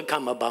relationship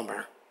become a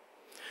bummer.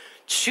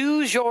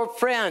 Choose your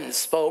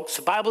friends, folks.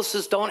 The Bible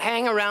says don't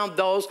hang around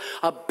those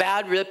of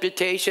bad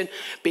reputation,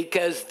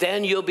 because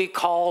then you'll be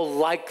called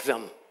like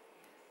them.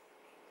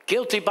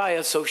 Guilty by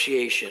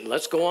association.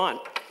 Let's go on.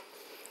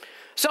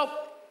 So,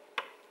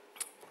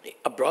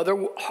 a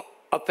brother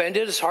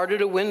offended is harder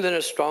to win than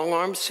a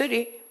strong-armed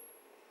city.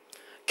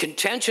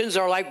 Contentions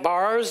are like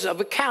bars of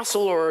a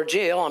castle or a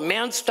jail. A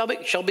man's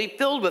stomach shall be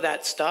filled with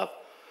that stuff.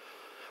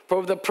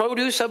 For the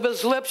produce of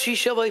his lips he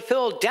shall be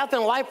filled. Death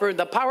and life are in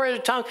the power of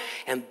the tongue,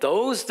 and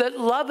those that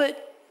love it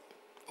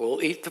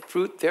will eat the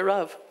fruit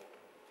thereof.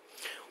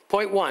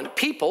 Point 1,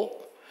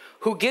 people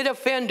who get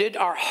offended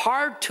are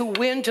hard to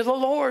win to the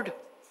Lord.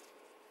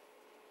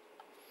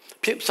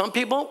 Some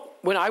people,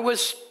 when I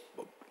was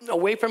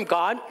away from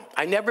God,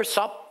 I never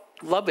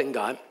stopped loving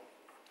God.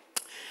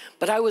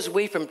 But I was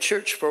away from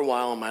church for a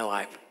while in my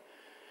life.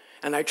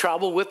 And I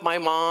traveled with my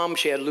mom.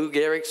 She had Lou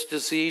Gehrig's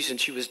disease, and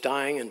she was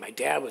dying, and my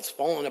dad was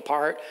falling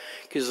apart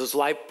because his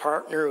life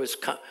partner was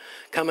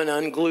coming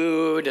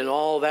unglued and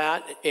all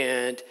that.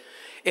 And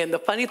the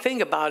funny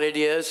thing about it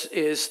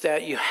is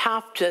that you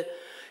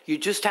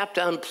just have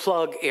to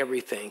unplug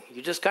everything.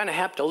 You just kind of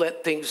have to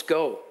let things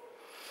go.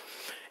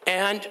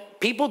 And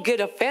people get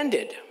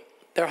offended.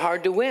 They're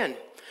hard to win.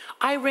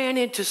 I ran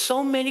into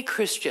so many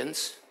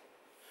Christians.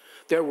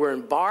 There were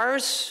in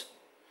bars,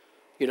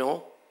 you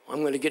know, I'm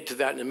going to get to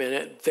that in a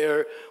minute.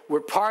 There were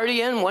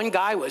partying. One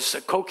guy was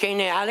a cocaine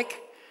addict,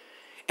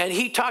 and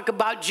he talked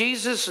about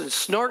Jesus and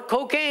snort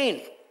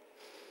cocaine.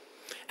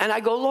 And I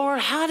go, Lord,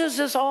 how does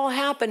this all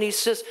happen? He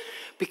says,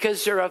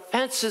 because there are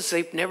offenses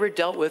they've never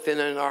dealt with in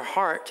our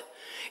heart.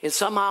 And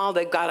somehow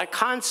they've got a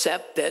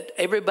concept that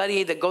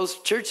everybody that goes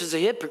to church is a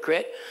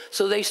hypocrite,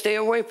 so they stay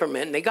away from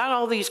it. And they got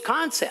all these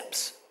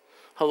concepts.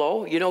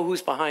 Hello? You know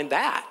who's behind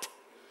that?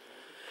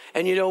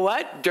 And you know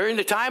what? During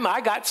the time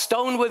I got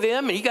stoned with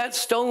him and he got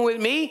stoned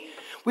with me,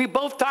 we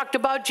both talked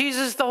about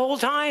Jesus the whole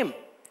time.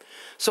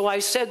 So I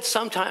said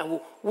sometime,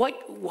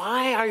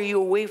 why are you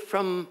away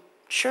from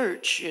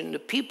church and the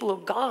people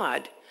of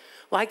God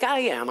like I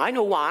am? I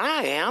know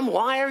why I am.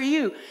 Why are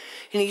you?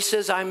 And he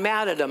says, I'm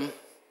mad at them.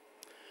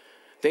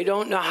 They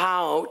don't know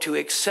how to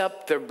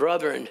accept their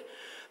brethren.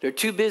 They're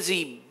too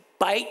busy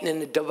biting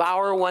and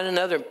devour one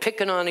another and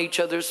picking on each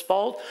other's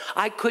fault.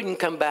 I couldn't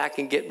come back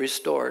and get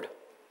restored.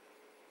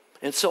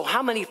 And so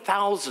how many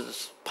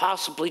thousands,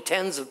 possibly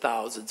tens of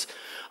thousands,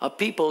 of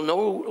people no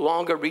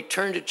longer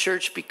return to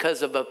church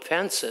because of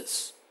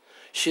offenses?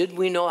 Should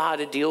we know how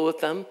to deal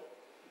with them?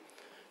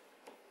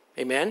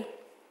 Amen?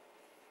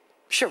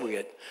 Sure we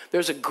would.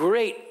 There's a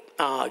great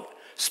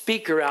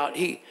speaker out.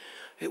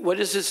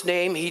 What is his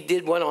name? He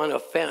did one on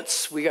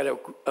offense. We got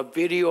a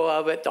video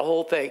of it, the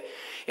whole thing.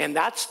 And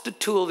that's the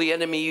tool the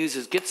enemy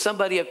uses. Get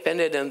somebody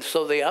offended, and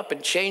so they up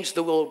and change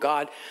the will of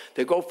God.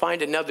 They go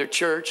find another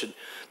church, and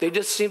they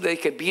just seem they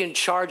could be in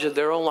charge of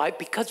their own life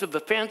because of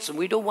offense, and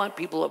we don't want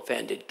people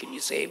offended. Can you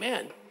say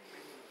amen?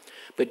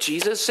 But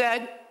Jesus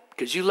said,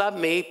 because you love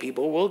me,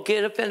 people will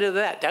get offended of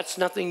that. That's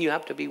nothing you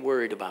have to be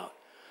worried about.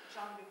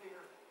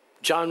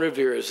 John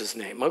Revere is his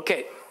name.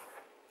 Okay.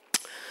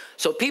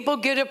 So people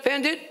get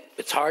offended.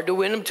 It's hard to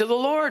win them to the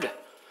Lord.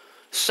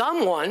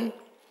 Someone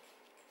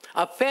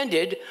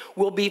offended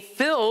will be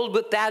filled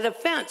with that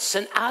offense,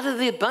 and out of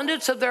the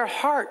abundance of their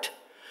heart,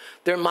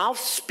 their mouth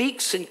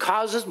speaks and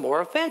causes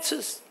more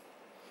offenses.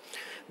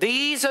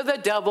 These are the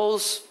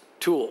devil's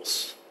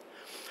tools.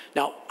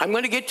 Now, I'm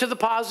going to get to the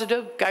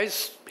positive.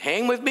 Guys,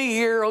 hang with me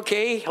here,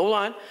 okay? Hold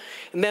on.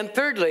 And then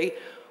thirdly,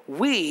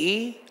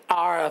 we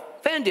are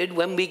offended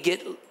when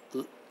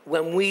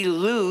we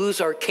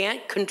lose or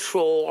can't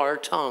control our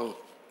tongue.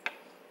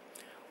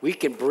 We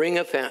can bring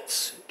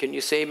offense. Can you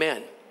say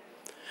amen?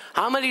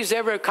 How many's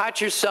ever caught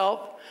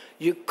yourself,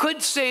 you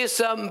could say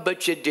something,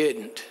 but you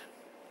didn't,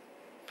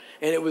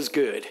 and it was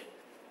good?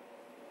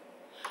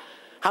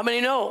 How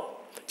many know,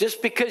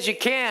 just because you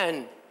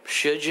can,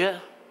 should you?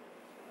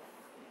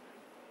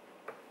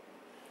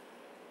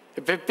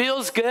 If it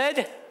feels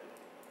good,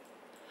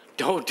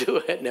 don't do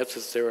it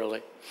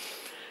necessarily.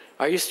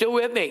 Are you still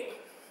with me?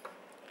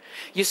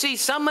 You see,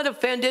 someone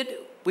offended,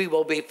 we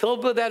will be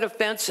filled with that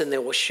offense, and they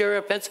will share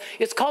offense.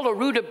 It's called a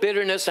root of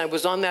bitterness. I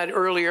was on that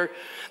earlier.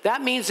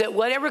 That means that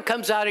whatever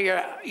comes out of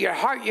your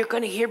heart, you're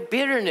going to hear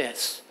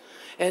bitterness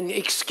and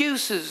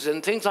excuses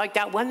and things like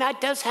that. When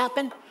that does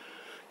happen,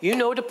 you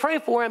know to pray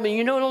for them and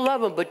you know to love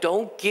them, but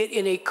don't get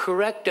in a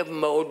corrective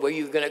mode where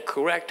you're going to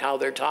correct how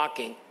they're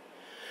talking.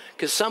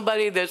 Because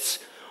somebody that's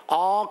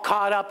all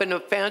caught up in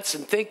offense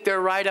and think they're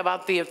right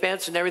about the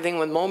offense and everything,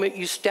 when the moment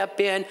you step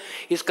in,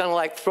 it's kind of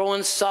like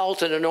throwing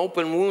salt in an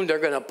open wound. They're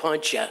going to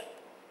punch you.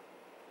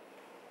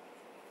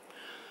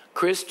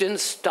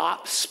 Christians,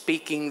 stop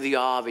speaking the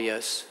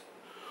obvious.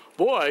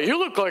 Boy, you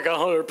look like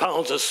 100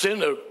 pounds of sin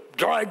to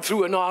drag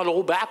through a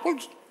knot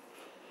backwards.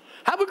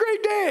 Have a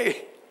great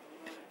day.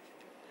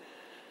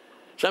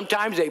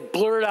 Sometimes they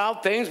blurt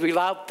out things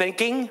without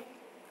thinking.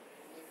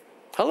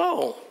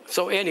 Hello.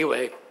 So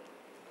anyway,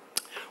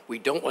 we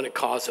don't want to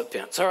cause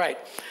offense. All right.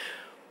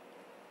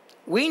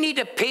 We need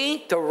to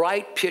paint the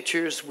right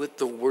pictures with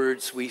the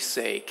words we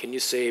say. Can you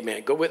say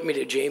amen? Go with me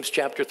to James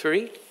chapter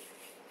 3.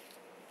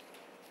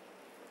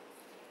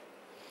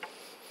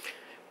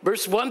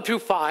 Verse 1 through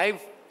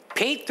 5.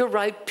 Paint the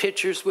right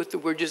pictures with the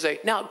words you say.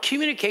 Now,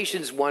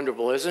 communication is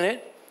wonderful, isn't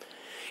it?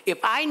 If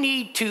I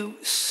need to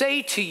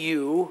say to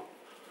you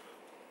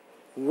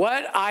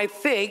what I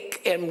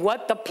think and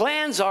what the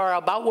plans are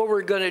about what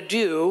we're going to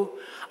do,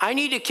 I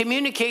need to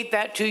communicate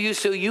that to you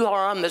so you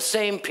are on the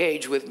same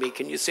page with me.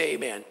 Can you say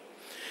amen?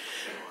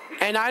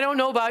 And I don't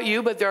know about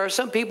you, but there are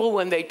some people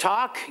when they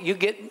talk,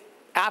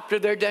 after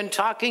they're done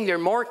talking, they're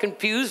more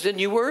confused than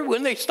you were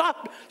when they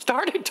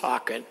started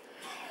talking.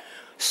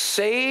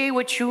 Say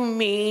what you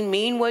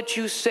mean what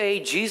you say.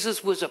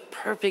 Jesus was a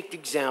perfect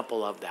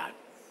example of that.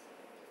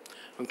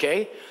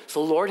 Okay?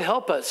 So Lord,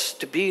 help us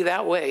to be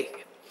that way.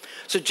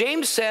 So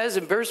James says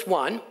in verse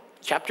 1,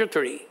 chapter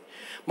 3,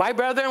 my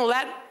brethren,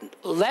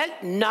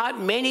 let not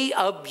many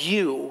of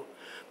you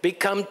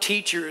become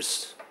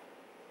teachers.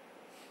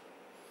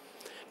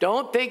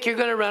 Don't think you're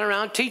going to run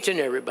around teaching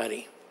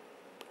everybody.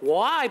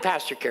 Why,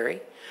 Pastor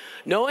Kerry?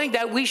 Knowing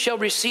that we shall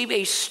receive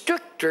a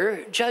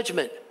stricter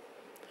judgment.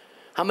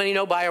 How many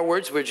know by our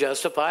words we're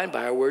justified,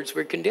 by our words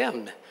we're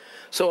condemned?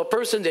 So a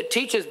person that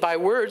teaches by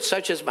words,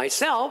 such as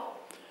myself,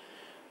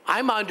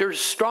 I'm under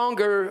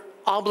stronger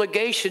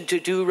obligation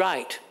to do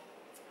right.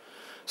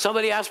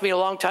 Somebody asked me a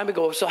long time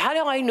ago, so how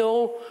do I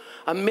know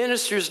a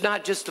minister's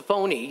not just a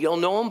phony? You'll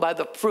know him by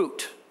the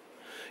fruit.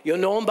 You'll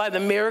know him by the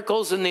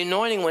miracles and the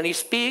anointing. When he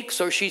speaks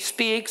or she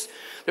speaks,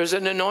 there's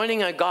an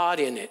anointing of God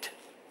in it.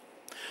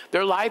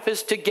 Their life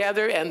is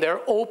together and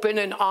they're open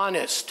and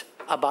honest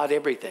about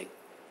everything.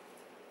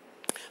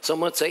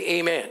 Someone say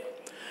amen.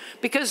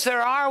 Because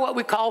there are what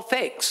we call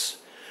fakes.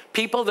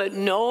 People that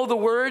know the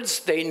words,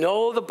 they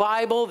know the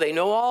Bible, they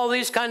know all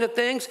these kind of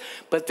things,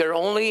 but they're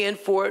only in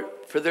for it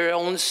for their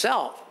own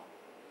self.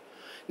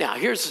 Now,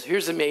 here's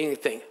the amazing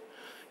thing.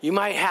 You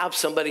might have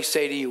somebody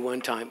say to you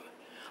one time,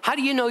 how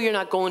do you know you're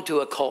not going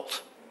to a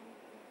cult?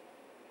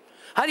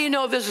 How do you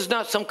know this is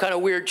not some kind of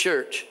weird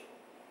church?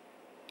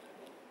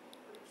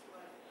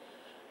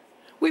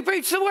 We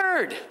preach the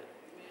word.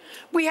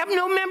 We have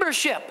no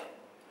membership.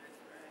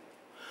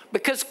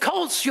 Because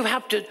cults, you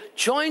have to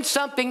join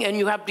something and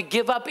you have to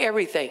give up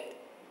everything.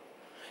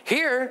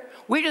 Here,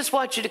 we just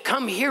want you to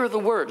come hear the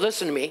word.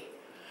 Listen to me,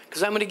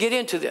 because I'm going to get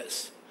into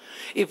this.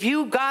 If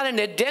you've got an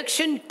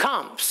addiction,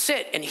 come,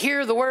 sit and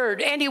hear the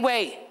word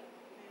anyway.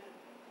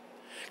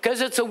 Because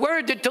it's a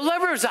word that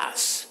delivers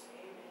us.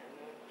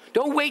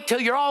 Don't wait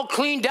till you're all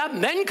cleaned up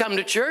and then come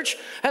to church.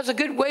 That's a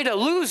good way to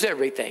lose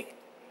everything.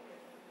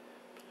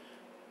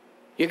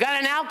 You got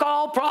an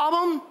alcohol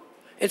problem?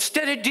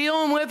 Instead of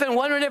dealing with and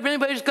wondering if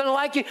anybody's going to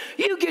like you,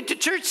 you get to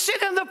church,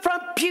 sit in the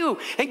front pew,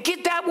 and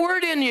get that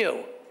word in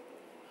you.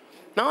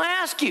 Now I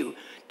ask you,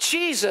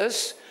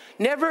 Jesus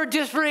never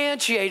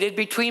differentiated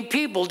between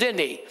people,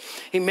 didn't he?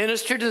 He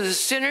ministered to the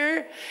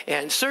sinner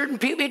and certain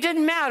people. It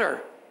didn't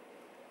matter.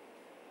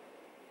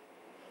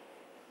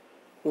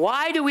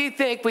 Why do we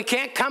think we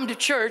can't come to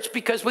church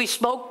because we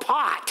smoke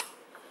pot?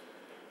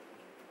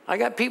 I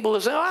got people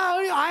that say,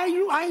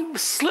 I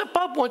slip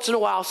up once in a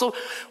while. So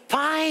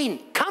fine,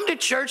 come to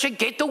church and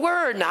get the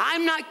word. Now,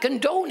 I'm not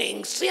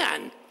condoning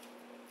sin.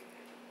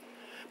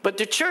 But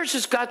the church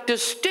has got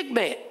this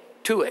stigma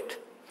to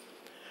it.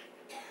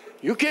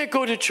 You can't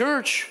go to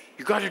church.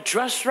 You got to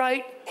dress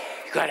right.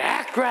 You got to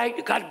act right.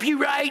 You got to be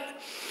right.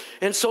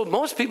 And so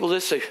most people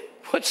just say,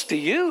 what's the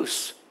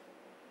use?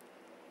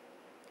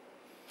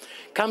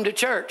 Come to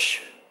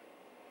church.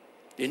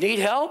 You need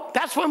help?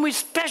 That's when we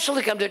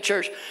especially come to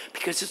church,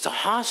 because it's a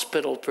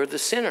hospital for the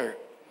sinner.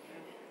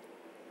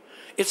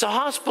 It's a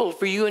hospital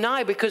for you and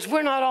I, because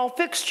we're not all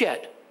fixed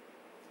yet.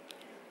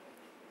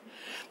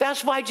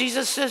 That's why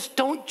Jesus says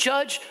don't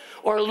judge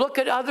or look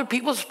at other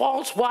people's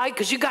faults. Why?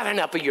 Because you got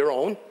enough of your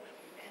own.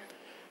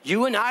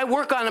 You and I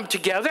work on them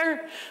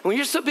together. When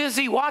you're so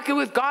busy walking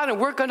with God and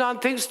working on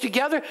things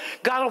together,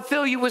 God will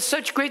fill you with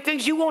such great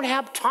things you won't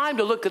have time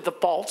to look at the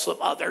faults of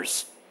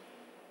others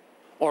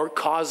or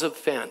cause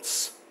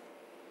offense.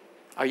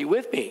 Are you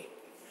with me?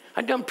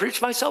 I done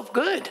preached myself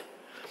good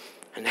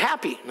and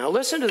happy. Now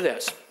listen to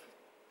this.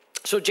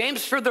 So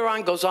James further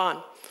on goes on.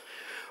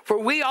 For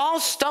we all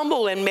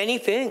stumble in many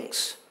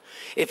things.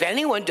 If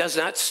anyone does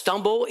not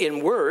stumble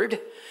in word,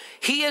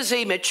 he is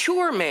a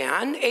mature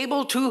man,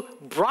 able to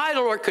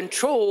bridle or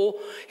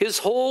control his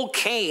whole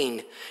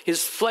cane,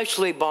 his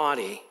fleshly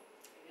body.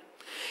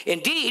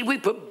 Indeed, we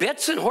put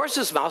bits in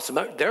horses' mouths.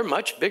 They're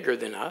much bigger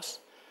than us.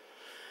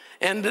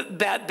 And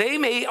that they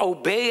may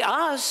obey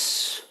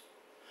us.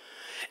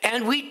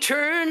 And we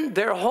turn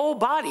their whole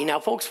body. Now,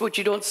 folks, what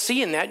you don't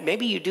see in that,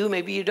 maybe you do,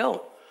 maybe you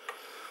don't.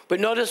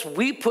 But notice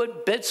we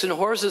put bits in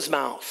horses'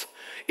 mouths.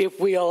 if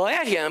we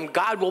let him,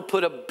 God will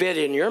put a bit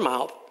in your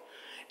mouth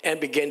and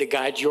begin to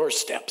guide your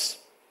steps.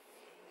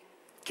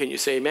 Can you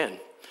say amen?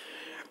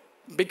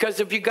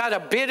 Because if you got a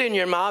bit in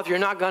your mouth, you're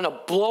not going to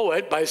blow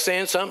it by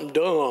saying something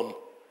dumb.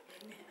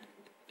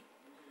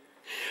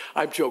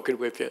 I'm joking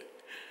with you.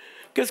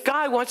 Because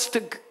God wants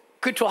to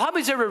control. How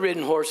many's ever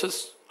ridden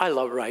horses? I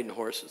love riding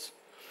horses.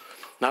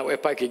 Now,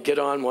 if I could get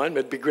on one,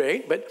 it'd be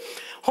great. But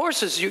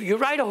horses, you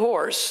ride a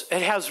horse,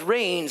 it has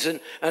reins and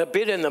a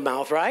bit in the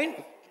mouth,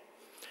 right?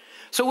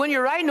 So when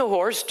you're riding a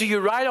horse, do you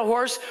ride a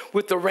horse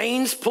with the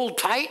reins pulled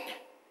tight?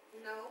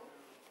 No.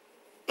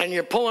 And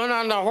you're pulling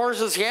on the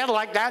horse's head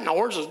like that, and the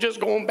horse is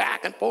just going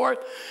back and forth?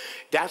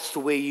 That's the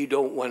way you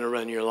don't want to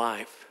run your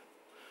life.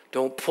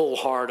 Don't pull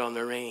hard on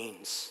the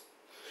reins.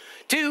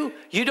 2,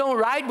 you don't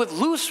ride with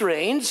loose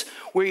reins,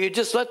 where you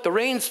just let the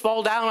reins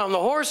fall down on the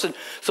horse, and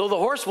so the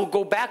horse will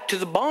go back to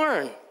the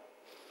barn,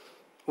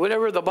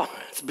 whatever the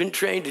barn's been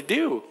trained to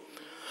do.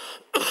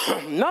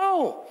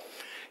 No,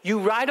 you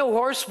ride a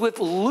horse with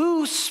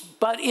loose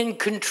but in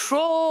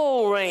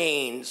control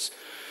reins,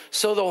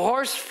 so the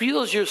horse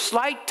feels your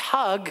slight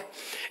tug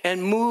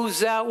and moves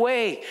that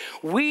way.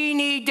 We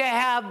need to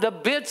have the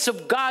bits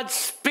of God's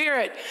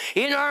Spirit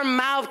in our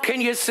mouth.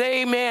 Can you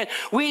say amen?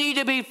 We need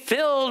to be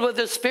filled with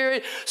the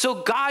Spirit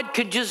so God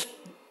can just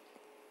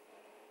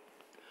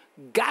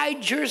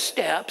guide your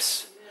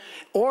steps,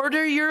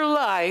 order your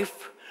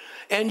life,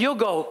 and you'll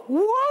go,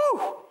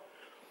 whoa!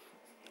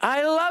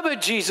 I love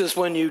it, Jesus,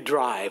 when you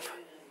drive.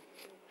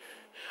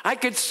 I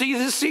could see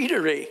the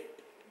scenery.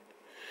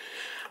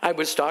 I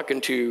was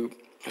talking to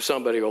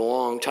somebody a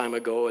long time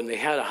ago, and they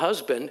had a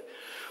husband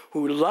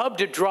who loved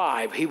to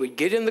drive. He would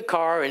get in the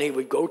car, and he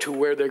would go to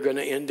where they're going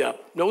to end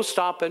up. No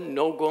stopping,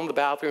 no going to the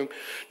bathroom,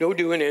 no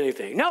doing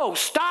anything. No,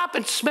 stop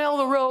and smell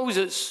the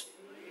roses.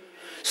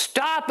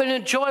 Stop and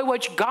enjoy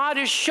what God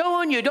is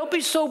showing you. Don't be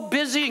so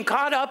busy and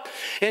caught up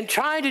in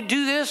trying to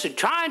do this and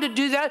trying to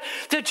do that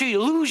that you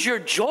lose your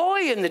joy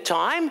in the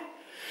time.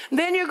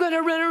 Then you're going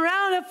to run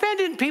around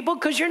offending people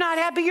because you're not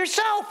happy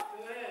yourself.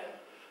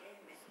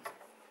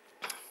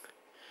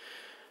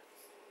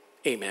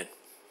 Amen.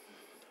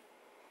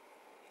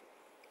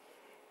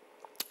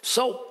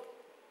 So,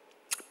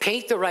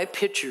 paint the right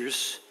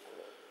pictures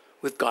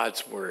with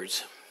God's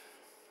words.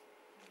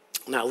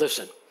 Now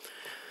listen.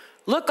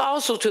 Look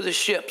also to the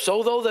ships,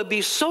 although they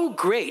be so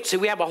great. See,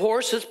 we have a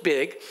horse that's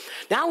big.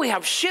 Now we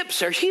have ships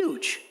that are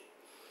huge.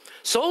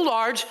 So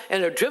large,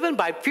 and are driven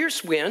by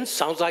fierce winds.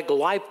 Sounds like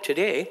life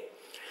today.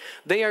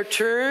 They are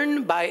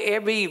turned by a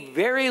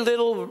very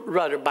little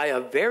rudder,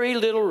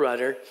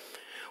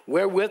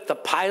 wherewith the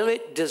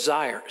pilot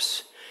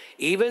desires.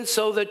 Even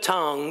so the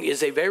tongue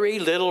is a very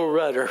little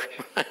rudder,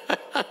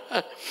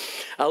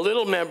 a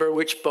little member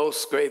which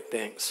boasts great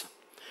things.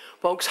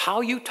 Folks,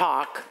 how you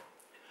talk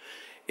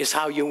is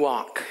how you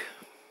walk.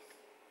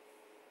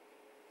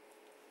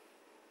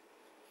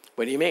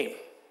 What do you mean?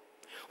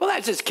 Well,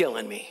 that's just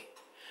killing me.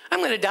 I'm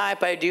going to die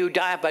if I do,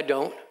 die if I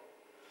don't.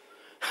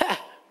 I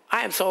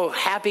am so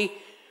happy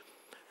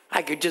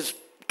I could just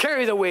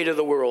carry the weight of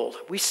the world.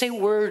 We say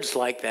words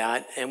like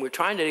that, and we're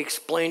trying to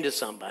explain to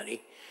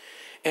somebody,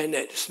 and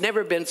it's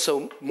never been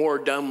so more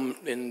dumb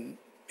than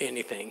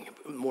anything,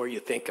 the more you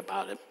think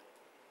about it.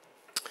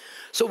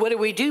 So what do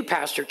we do,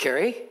 Pastor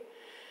Kerry?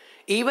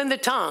 Even the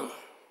tongue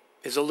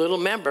is a little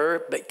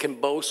member, but can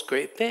boast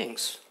great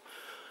things.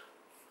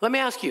 Let me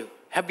ask you,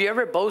 have you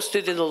ever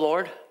boasted in the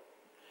Lord?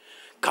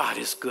 God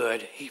is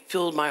good. He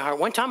filled my heart.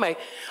 One time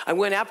I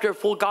went after a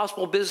full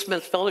gospel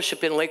businessmen's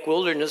fellowship in Lake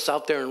Wilderness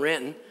out there in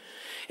Renton.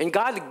 And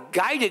God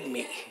guided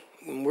me.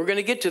 And we're going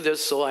to get to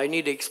this, so I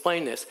need to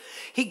explain this.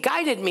 He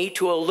guided me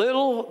to a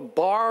little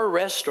bar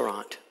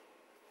restaurant.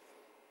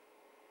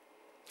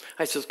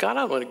 I says, God,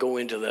 I want to go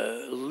into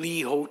the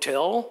Lee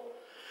Hotel.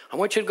 I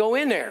want you to go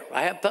in there.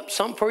 I have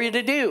something for you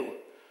to do.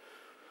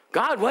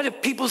 God, what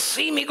if people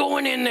see me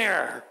going in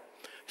there?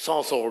 It's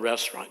also a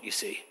restaurant, you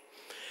see.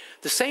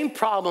 The same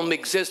problem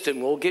existed,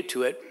 and we'll get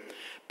to it,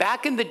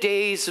 back in the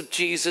days of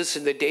Jesus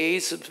and the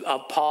days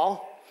of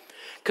Paul,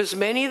 because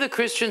many of the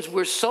Christians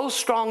were so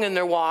strong in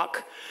their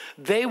walk,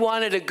 they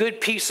wanted a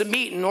good piece of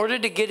meat. In order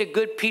to get a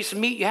good piece of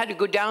meat, you had to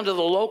go down to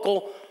the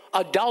local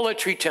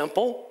idolatry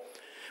temple,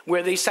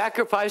 where they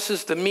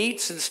sacrifices the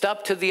meats and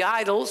stuff to the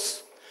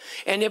idols.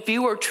 And if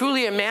you were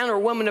truly a man or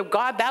woman of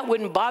God, that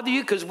wouldn't bother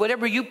you, because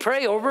whatever you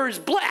pray over is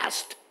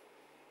blessed,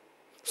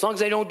 as long as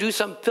they don't do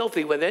something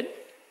filthy with it.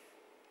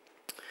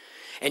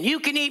 And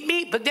you can eat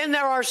meat, but then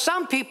there are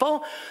some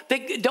people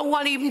that don't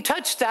want to even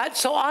touch that,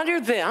 so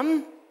honor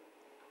them.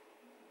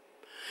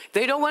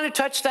 They don't want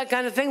to touch that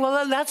kind of thing.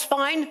 Well, that's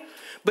fine.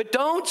 But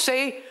don't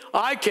say,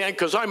 I can't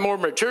because I'm more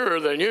mature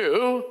than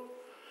you.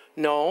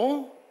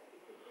 No.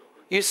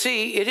 You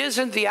see, it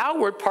isn't the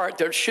outward part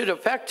that should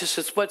affect us.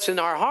 It's what's in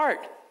our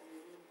heart.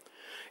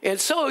 And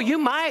so you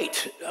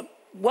might.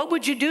 What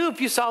would you do if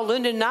you saw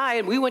Linda and I,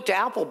 and we went to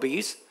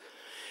Applebee's,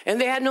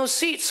 and they had no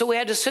seats, so we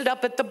had to sit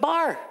up at the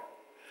bar?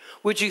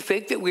 Would you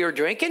think that we were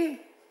drinking?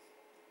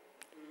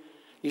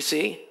 You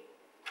see?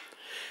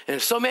 And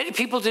so many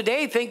people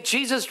today think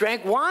Jesus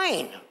drank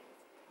wine.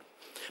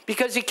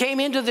 because he came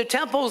into the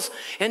temples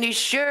and he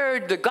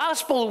shared the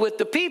gospel with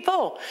the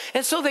people.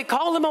 And so they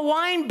called him a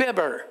wine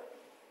bibber.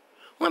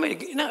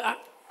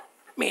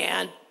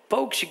 Man,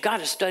 folks, you got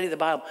to study the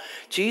Bible.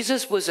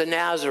 Jesus was a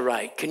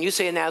Nazarite. Can you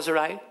say a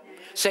Nazarite?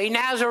 Say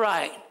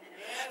Nazarite.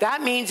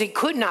 That means he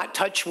could not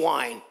touch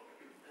wine.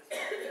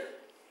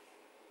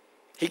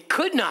 He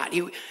could not.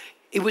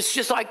 It was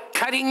just like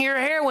cutting your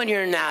hair when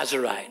you're a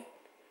Nazarite.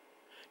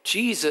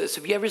 Jesus,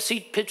 have you ever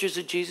seen pictures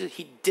of Jesus?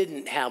 He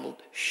didn't have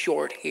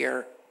short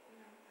hair.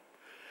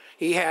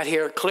 He had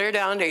hair clear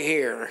down to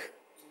here.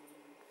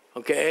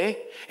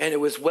 Okay? And it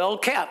was well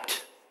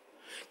kept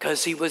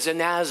because he was a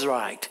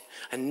Nazarite,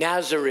 a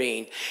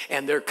Nazarene.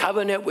 And their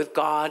covenant with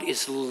God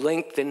is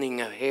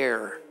lengthening of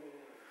hair.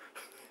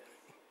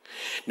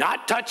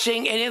 Not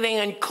touching anything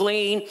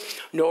unclean,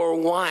 nor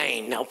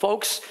wine. Now,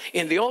 folks,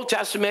 in the Old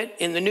Testament,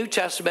 in the New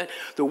Testament,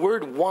 the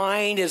word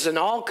wine is an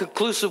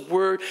all-conclusive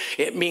word.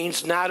 It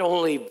means not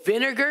only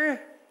vinegar,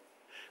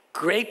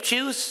 grape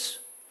juice,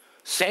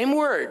 same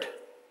word,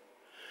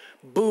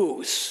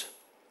 booze.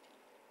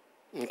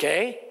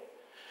 Okay?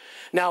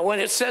 Now, when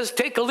it says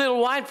take a little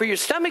wine for your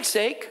stomach's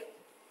sake,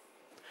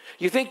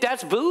 you think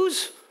that's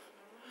booze?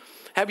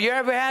 Have you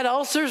ever had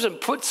ulcers and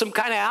put some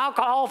kind of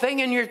alcohol thing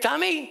in your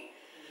tummy?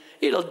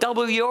 It'll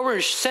double you over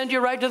and send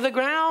you right to the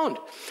ground.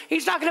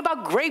 He's talking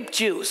about grape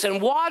juice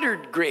and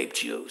watered grape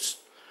juice.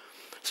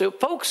 So,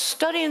 folks,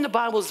 studying the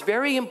Bible is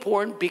very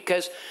important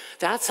because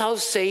that's how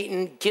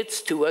Satan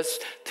gets to us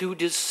through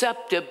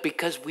deceptive,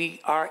 because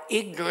we are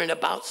ignorant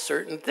about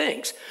certain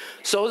things.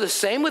 So the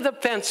same with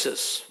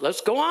offenses. Let's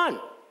go on.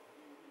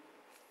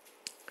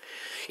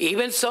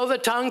 Even so, the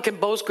tongue can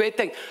boast great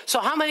things.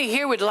 So how many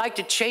here would like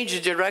to change the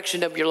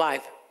direction of your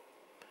life?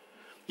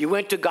 You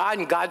went to God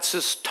and God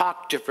says,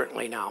 talk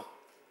differently now.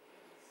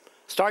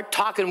 Start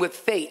talking with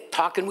faith,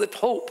 talking with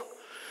hope,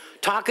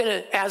 talking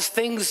as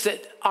things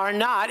that are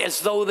not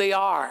as though they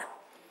are.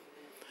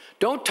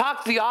 Don't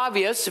talk the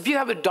obvious. If you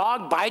have a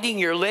dog biting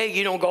your leg,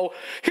 you don't go,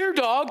 here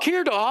dog,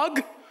 here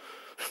dog.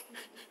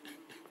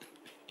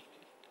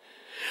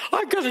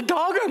 I got a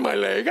dog on my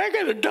leg. I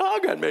got a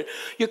dog on me.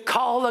 You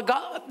call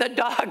the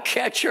dog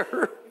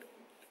catcher.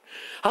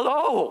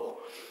 Hello.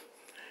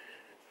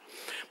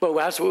 But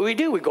that's what we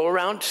do. We go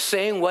around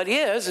saying what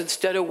is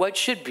instead of what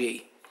should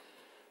be.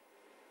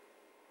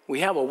 We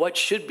have a what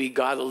should be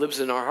God that lives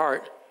in our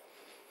heart.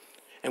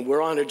 And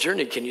we're on a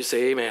journey. Can you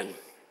say amen?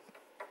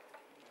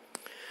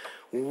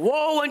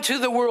 Woe unto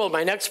the world.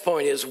 My next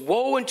point is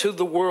woe unto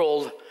the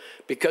world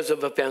because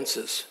of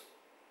offenses.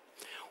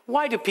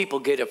 Why do people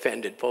get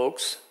offended,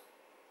 folks?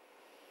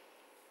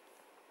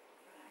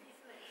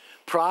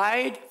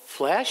 Pride,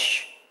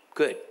 flesh.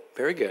 Good.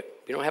 Very good.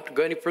 You don't have to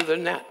go any further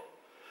than that.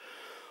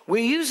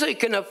 We usually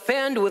can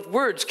offend with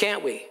words,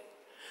 can't we?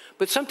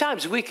 But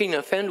sometimes we can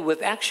offend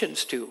with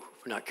actions too,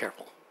 if we're not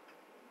careful.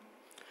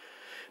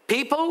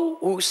 People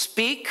who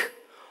speak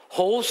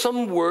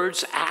wholesome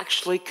words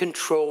actually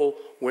control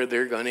where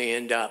they're going to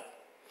end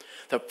up.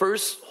 The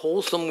first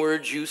wholesome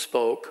words you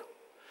spoke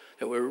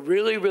that were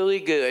really, really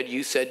good,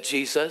 you said,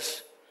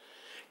 Jesus,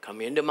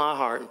 come into my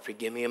heart and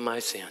forgive me of my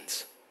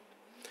sins.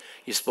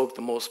 You spoke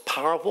the most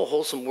powerful,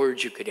 wholesome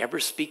words you could ever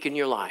speak in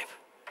your life.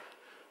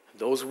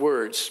 Those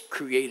words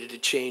created a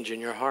change in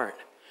your heart.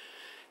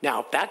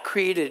 Now, if that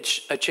created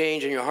a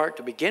change in your heart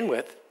to begin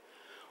with,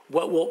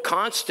 what will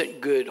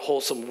constant, good,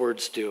 wholesome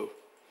words do?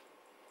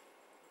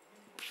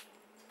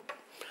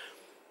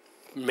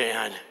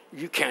 Man,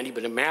 you can't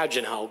even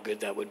imagine how good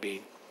that would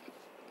be.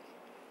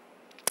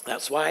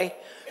 That's why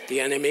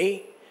the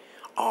enemy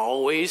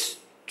always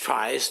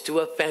tries to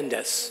offend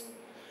us,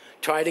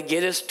 try to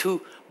get us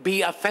to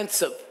be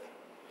offensive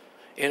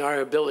in our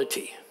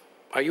ability.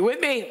 Are you with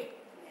me?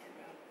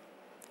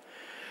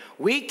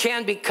 We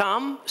can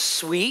become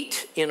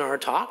sweet in our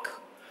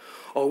talk,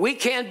 or we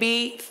can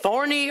be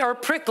thorny or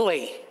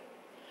prickly.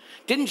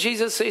 Didn't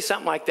Jesus say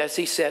something like this?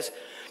 He says,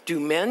 do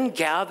men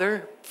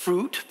gather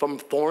fruit from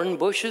thorn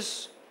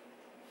bushes?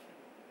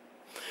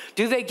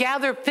 Do they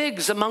gather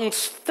figs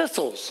amongst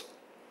thistles?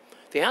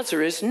 The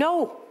answer is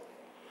no.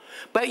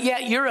 But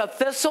yet you're a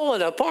thistle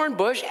and a thorn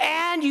bush,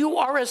 and you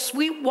are a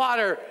sweet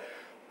water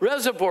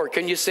reservoir.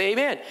 Can you say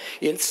amen?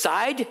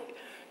 Inside,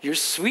 you're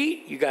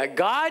sweet, you got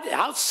God.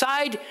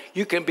 Outside,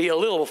 you can be a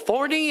little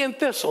thorny and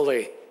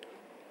thistly.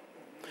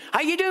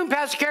 How you doing,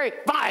 Pastor Kerry?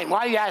 Fine, why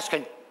are you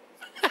asking?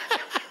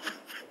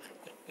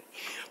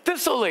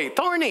 Thistly,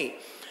 thorny.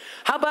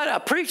 How about a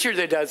preacher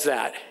that does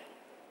that?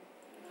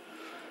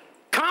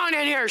 Come on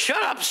in here,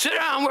 shut up, sit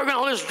down, we're going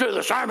to listen to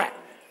the sermon.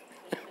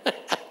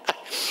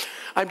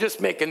 I'm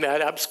just making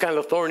that up. It's kind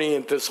of thorny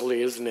and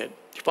thistly, isn't it?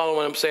 You follow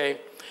what I'm saying?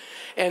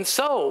 And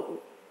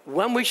so,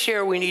 when we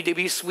share, we need to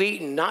be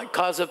sweet and not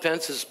cause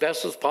offense as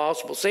best as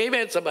possible. Say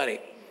amen, somebody.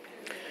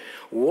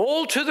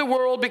 Woe to the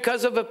world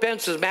because of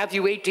offenses.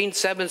 Matthew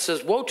 18:7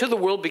 says, woe to the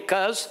world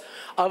because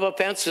of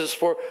offenses,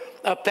 for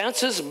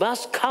offenses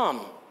must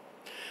come.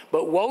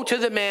 But woe to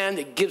the man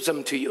that gives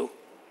them to you.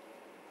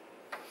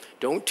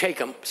 Don't take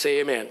them. Say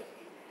amen.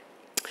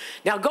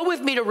 Now go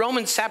with me to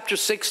Romans chapter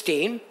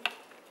 16.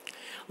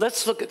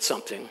 Let's look at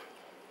something.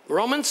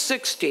 Romans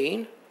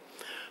 16,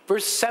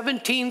 verse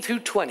 17 through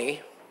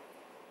 20.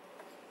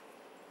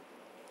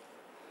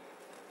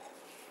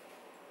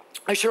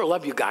 I sure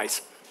love you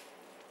guys.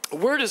 The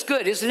word is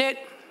good, isn't it?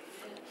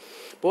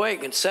 Boy,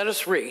 it can set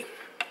us free.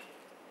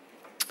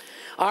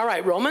 All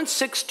right, Romans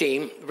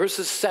 16,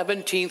 verses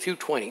 17 through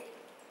 20.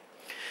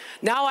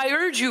 Now I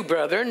urge you,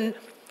 brethren,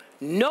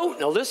 note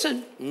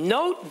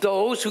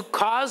those who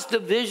cause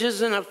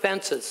divisions and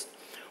offenses.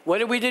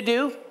 What are we to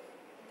do?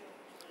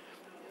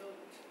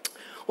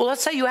 Well,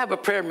 let's say you have a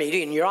prayer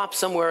meeting and you're off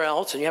somewhere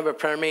else and you have a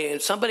prayer meeting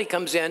and somebody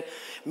comes in,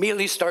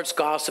 immediately starts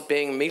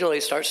gossiping,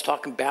 immediately starts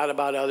talking bad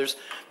about others,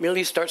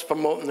 immediately starts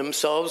promoting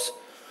themselves.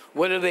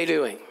 What are they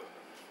doing?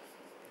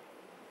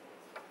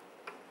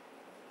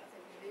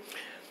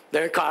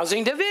 They're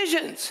causing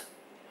divisions.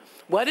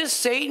 What is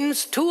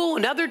Satan's tool?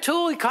 Another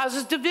tool, he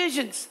causes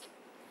divisions.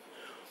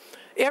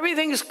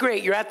 Everything is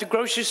great. You're at the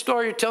grocery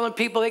store, you're telling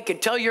people they can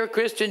tell you're a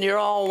Christian, you're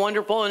all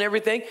wonderful and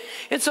everything.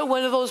 And so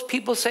one of those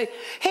people say,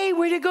 hey,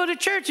 where do you go to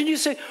church? And you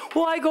say,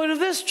 well, I go to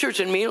this church.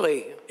 And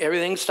immediately,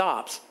 everything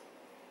stops.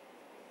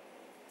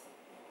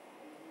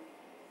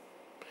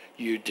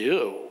 You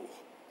do.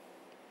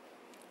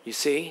 You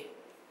see?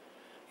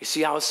 You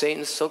see how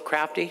Satan's so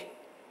crafty?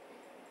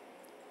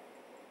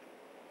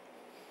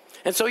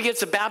 And so he gets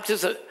the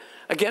Baptists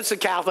against the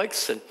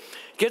Catholics and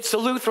gets the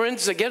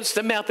Lutherans against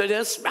the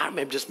Methodists.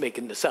 I'm just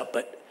making this up,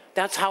 but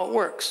that's how it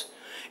works.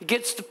 It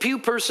gets the pew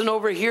person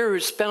over here who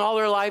spent all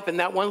their life in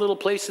that one little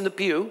place in the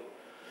pew,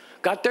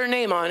 got their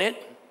name on it,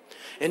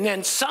 and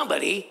then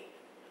somebody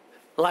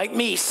like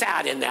me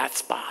sat in that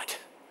spot.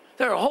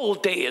 Their whole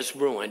day is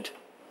ruined.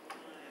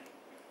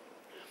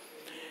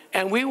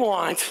 And we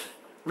want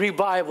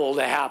revival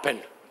to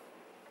happen.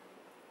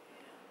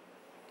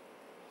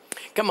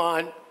 Come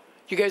on.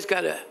 You guys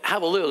got to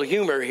have a little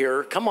humor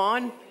here. Come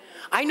on.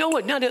 I know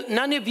it.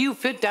 None of you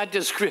fit that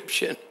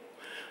description.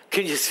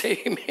 Can you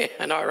say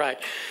amen? All right.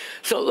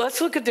 So let's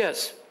look at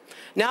this.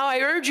 Now I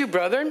urge you,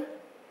 brethren,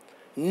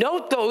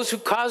 note those who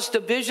cause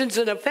divisions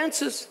and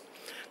offenses,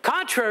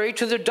 contrary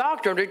to the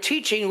doctrine or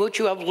teaching which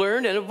you have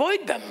learned, and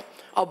avoid them.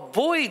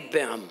 Avoid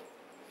them.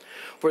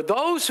 For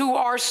those who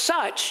are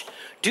such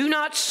do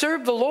not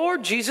serve the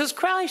Lord Jesus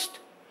Christ,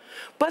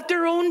 but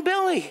their own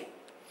belly.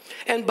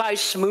 And by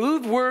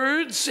smooth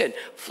words and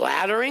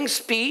flattering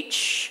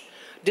speech,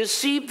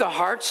 deceive the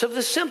hearts of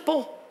the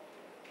simple.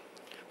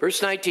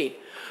 Verse 19,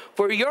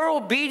 for your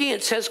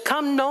obedience has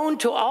come known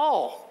to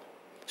all.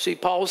 See,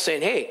 Paul was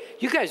saying, hey,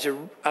 you guys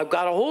have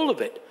got a hold of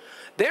it.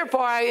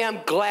 Therefore, I am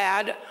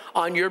glad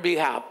on your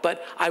behalf,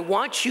 but I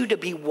want you to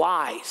be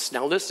wise.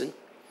 Now listen,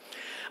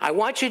 I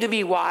want you to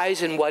be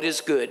wise in what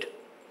is good.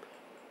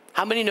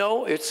 How many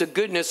know it's the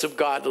goodness of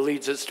God that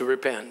leads us to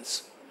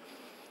repentance?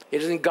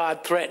 It isn't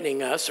God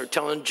threatening us or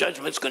telling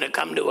judgment's going to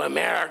come to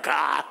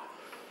America.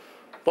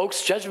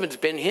 Folks, judgment's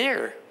been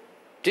here.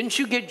 Didn't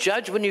you get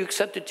judged when you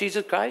accepted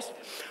Jesus Christ?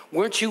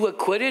 Weren't you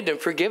acquitted and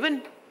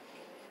forgiven?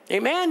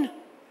 Amen?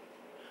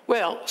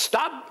 Well,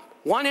 stop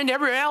wanting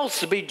everyone else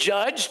to be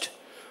judged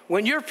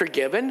when you're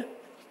forgiven.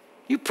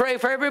 You pray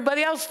for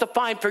everybody else to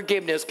find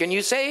forgiveness. Can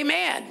you say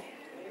amen?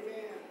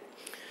 Amen.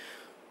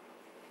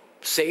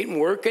 Satan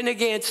working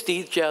against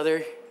each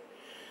other.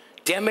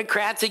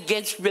 Democrats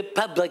against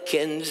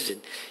Republicans, and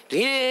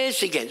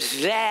this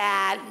against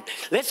that. And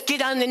let's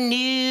get on the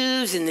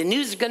news, and the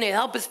news is going to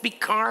help us be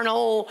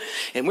carnal,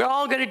 and we're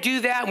all going to do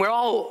that, and we're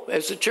all,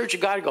 as the Church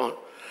of God, going,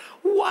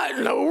 what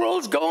in the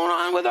world's going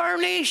on with our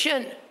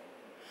nation?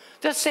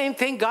 The same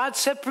thing God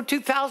said for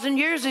 2,000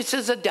 years. He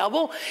says the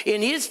devil,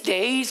 in his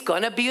day, he's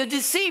going to be a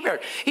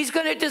deceiver. He's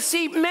going to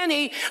deceive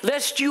many,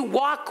 lest you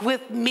walk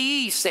with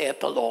me,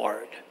 saith the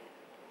Lord.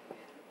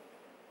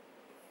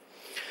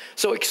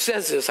 So it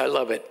says this, I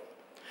love it.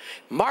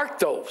 Mark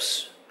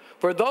those.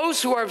 For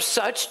those who are of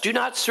such do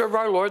not serve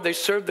our Lord, they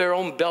serve their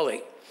own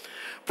belly.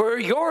 For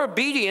your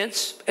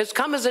obedience has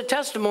come as a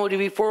testimony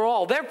before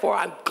all. Therefore,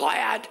 I'm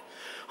glad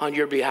on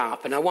your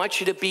behalf. And I want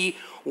you to be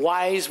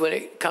wise when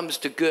it comes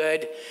to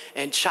good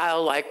and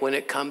childlike when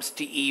it comes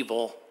to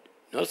evil.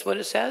 Notice what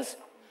it says?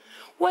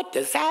 What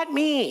does that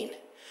mean?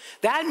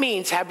 That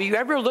means, have you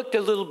ever looked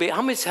at a little baby?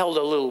 How many's held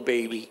a little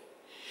baby?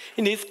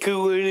 And he's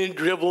cooing and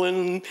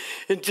dribbling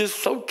and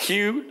just so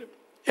cute.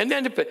 And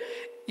then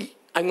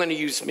I'm going to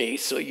use me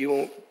so you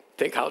won't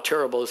think how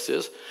terrible this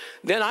is.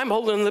 Then I'm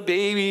holding the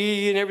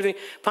baby and everything.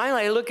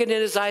 Finally, I look in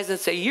his eyes and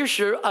say, you're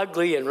sure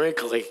ugly and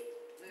wrinkly.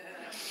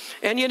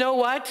 And you know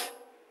what?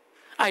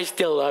 I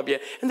still love you.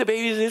 And the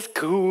baby's just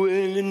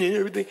cooing and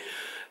everything.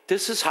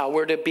 This is how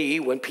we're to be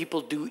when people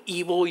do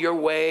evil your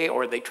way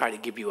or they try to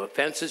give you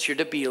offenses. You're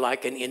to be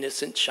like an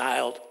innocent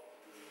child.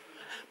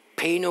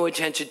 Pay no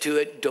attention to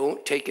it.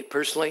 Don't take it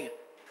personally.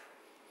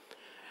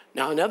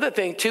 Now, another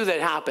thing, too, that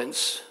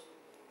happens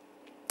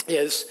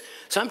is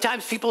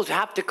sometimes people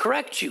have to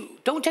correct you.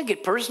 Don't take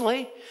it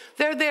personally.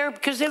 They're there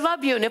because they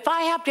love you. And if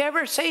I have to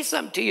ever say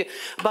something to you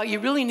about you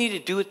really need to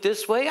do it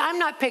this way, I'm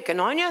not picking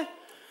on you.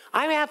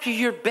 I'm after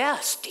your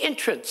best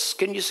interests.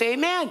 Can you say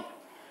amen?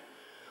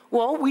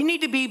 Well, we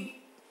need to be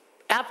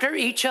after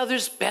each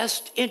other's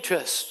best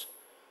interests.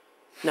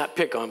 not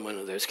pick on one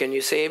of those. Can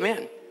you say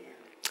amen?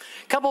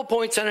 A couple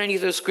points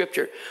underneath the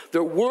scripture.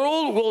 The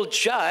world will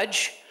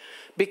judge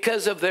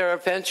because of their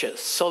offenses.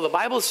 So the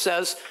Bible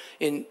says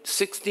in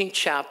 16th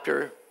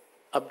chapter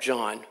of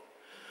John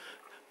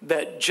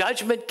that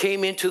judgment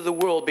came into the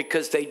world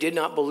because they did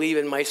not believe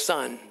in my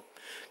son.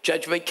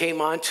 Judgment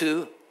came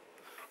onto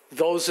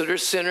those that are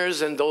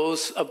sinners and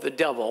those of the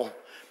devil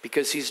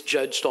because he's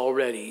judged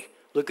already.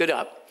 Look it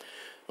up.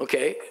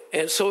 Okay,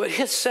 and so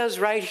it says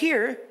right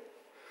here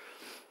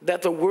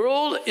that the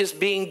world is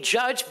being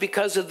judged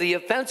because of the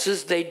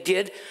offenses they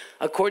did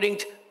according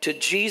to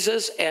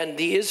Jesus and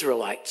the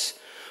Israelites.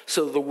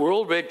 So the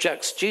world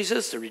rejects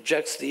Jesus, it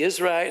rejects the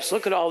Israelites.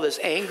 Look at all this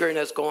anger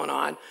that's going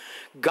on.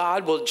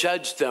 God will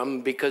judge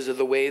them because of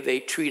the way they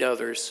treat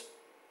others.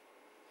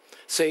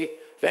 Say,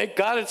 thank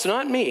God it's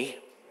not me.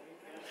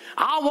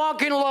 I'll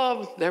walk in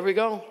love. There we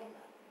go.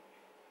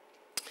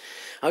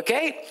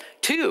 Okay,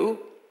 2,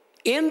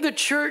 in the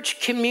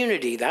church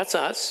community, that's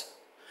us.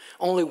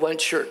 Only one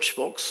church,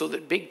 folks. So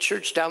that big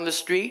church down the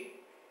street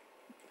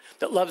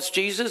that loves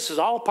Jesus is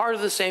all part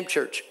of the same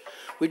church.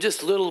 We're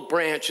just little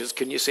branches.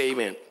 Can you say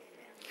amen?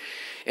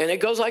 And it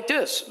goes like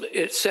this.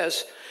 It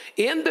says,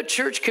 in the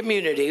church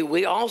community,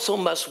 we also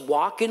must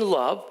walk in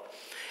love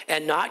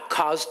and not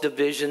cause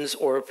divisions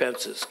or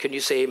offenses. Can you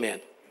say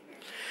amen?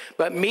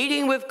 But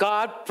meeting with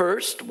God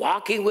first,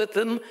 walking with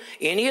him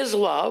in his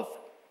love,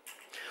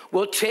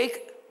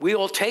 we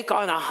will take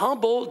on a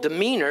humble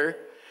demeanor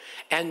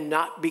and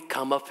not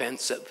become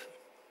offensive.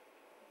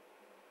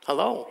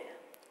 Hello.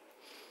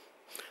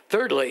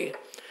 Thirdly,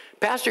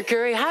 Pastor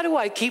Kerry, how do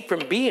I keep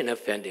from being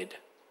offended?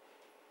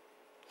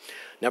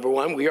 Number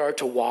 1, we are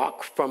to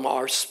walk from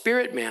our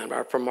spirit man,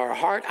 or from our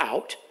heart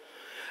out,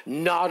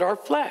 not our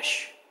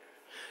flesh.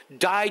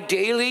 Die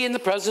daily in the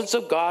presence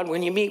of God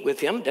when you meet with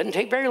him. Doesn't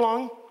take very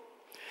long.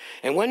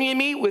 And when you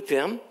meet with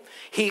him,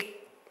 he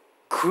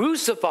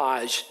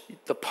crucifies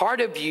the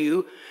part of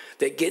you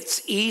that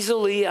gets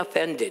easily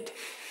offended.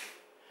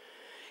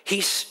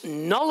 He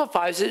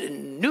nullifies it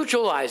and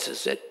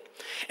neutralizes it.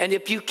 And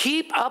if you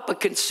keep up a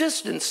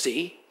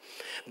consistency,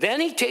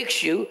 then he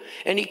takes you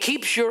and he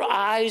keeps your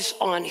eyes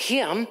on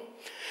him.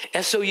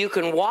 And so you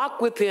can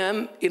walk with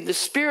him in the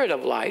spirit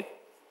of life,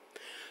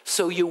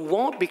 so you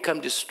won't become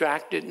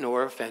distracted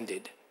nor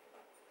offended.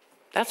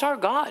 That's our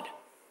God.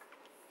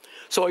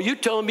 So are you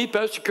telling me,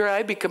 Pastor Kerry,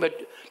 I become a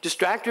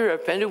distracted or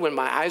offended when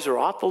my eyes are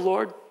off the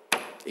Lord?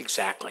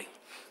 Exactly.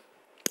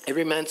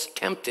 Every man's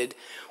tempted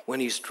when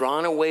he's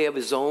drawn away of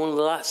his own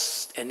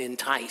lust and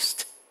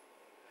enticed.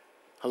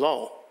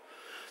 Hello.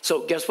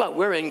 So guess what?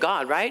 We're in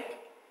God, right?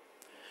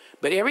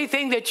 But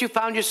everything that you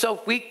found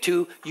yourself weak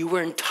to, you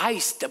were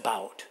enticed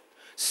about.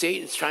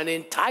 Satan's trying to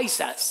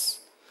entice us.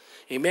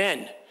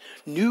 Amen.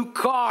 New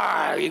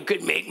car, you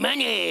could make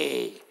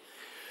money.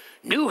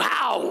 New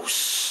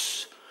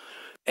house.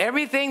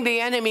 Everything the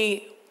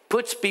enemy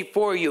puts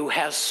before you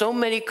has so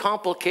many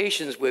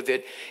complications with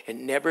it, it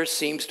never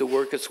seems to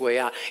work its way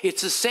out.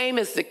 It's the same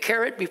as the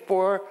carrot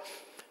before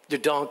the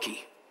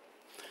donkey.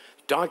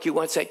 The donkey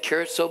wants that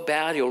carrot so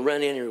bad, he'll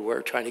run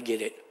anywhere trying to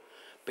get it,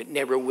 but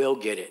never will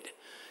get it.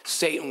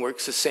 Satan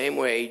works the same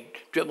way,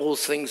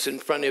 dribbles things in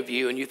front of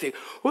you, and you think,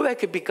 well, that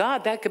could be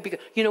God, that could be God.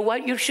 You know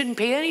what? You shouldn't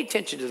pay any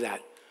attention to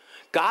that.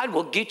 God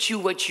will get you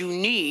what you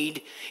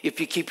need if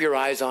you keep your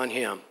eyes on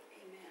him.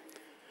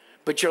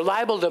 But you're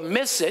liable to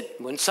miss it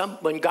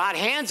when God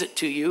hands it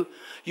to you.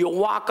 You'll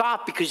walk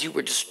off because you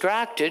were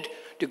distracted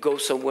to go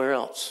somewhere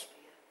else.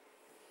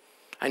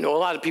 I know a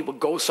lot of people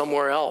go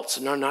somewhere else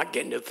and they're not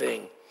getting a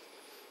thing.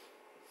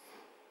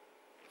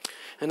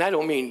 And I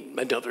don't mean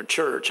another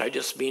church. I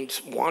just mean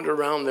wander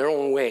around their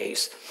own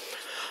ways.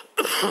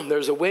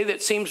 There's a way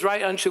that seems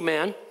right unto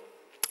man,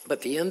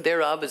 but the end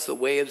thereof is the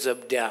ways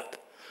of death.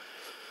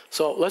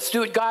 So let's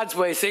do it God's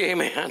way. Say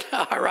amen.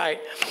 All right.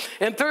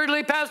 And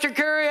thirdly, Pastor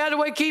Kerry, how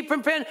do I keep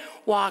from sin?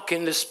 Walk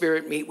in the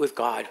Spirit, meet with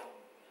God.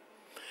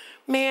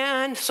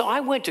 Man, so I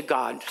went to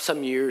God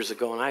some years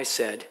ago and I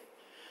said,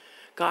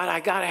 God,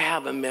 I got to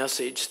have a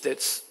message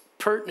that's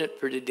pertinent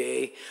for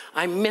today.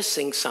 I'm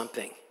missing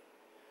something.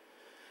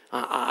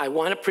 I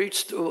want to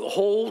preach the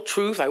whole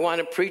truth. I want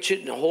to preach it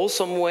in a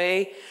wholesome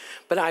way.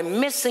 But I'm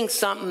missing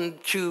something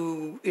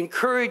to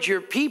encourage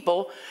your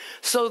people.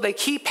 So they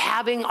keep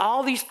having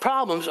all these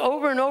problems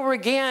over and over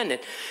again.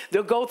 And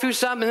they'll go through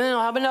something and then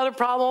they'll have another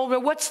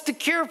problem. What's the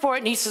cure for it?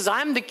 And he says,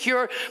 I'm the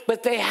cure,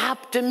 but they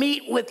have to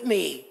meet with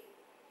me.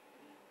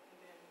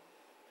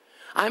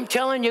 I'm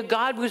telling you,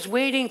 God was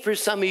waiting for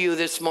some of you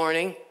this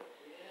morning.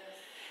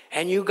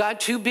 And you got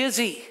too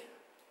busy.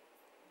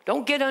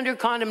 Don't get under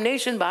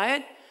condemnation by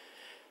it.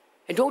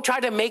 And don't try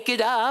to make it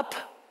up.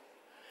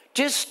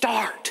 Just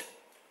start.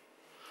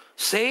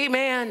 Say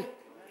amen.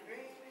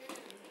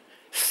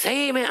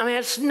 Say amen. I mean,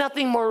 it's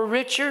nothing more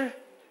richer.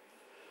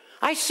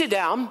 I sit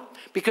down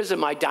because of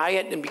my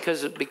diet and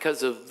because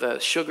of the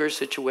sugar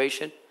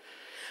situation.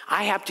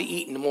 I have to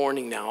eat in the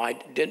morning now. I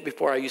didn't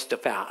before. I used to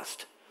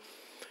fast.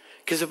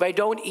 Because if I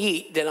don't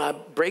eat, then I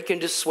break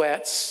into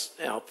sweats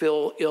and I'll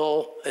feel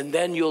ill, and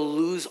then you'll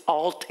lose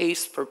all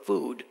taste for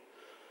food.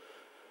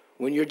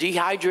 when you're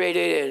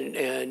dehydrated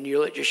and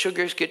you let your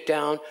sugars get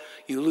down,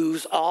 you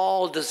lose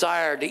all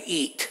desire to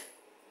eat.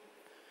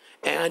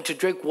 And to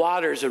drink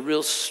water is a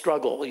real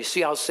struggle. You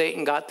see how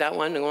Satan got that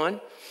one going?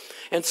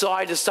 And so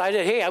I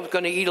decided, hey, I was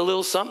going to eat a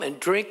little something and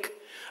drink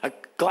a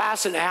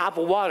glass and a half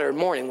of water in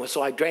the morning.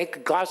 So I drank a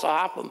glass and a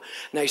half of them,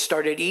 and I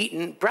started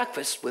eating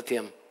breakfast with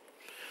him.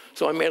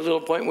 So I made a little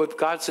appointment with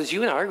God, says,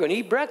 you and I are going to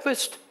eat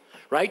breakfast.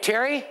 Right,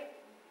 Terry?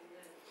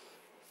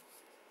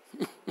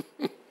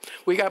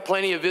 We got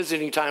plenty of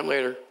visiting time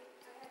later.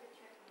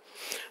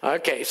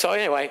 Okay, so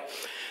anyway,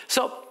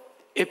 so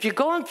if you're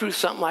going through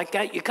something like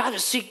that, you got to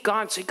seek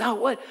God and say,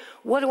 God,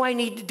 what do I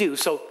need to do?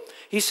 So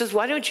he says,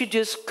 why don't you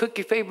just cook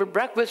your favorite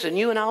breakfast and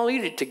you and I'll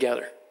eat it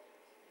together?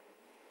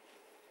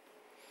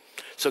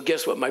 So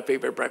guess what my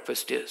favorite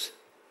breakfast is?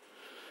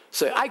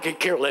 So I could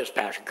care less,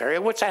 Pastor Kerry.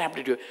 What's that have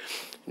to do?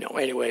 No,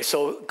 anyway,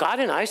 so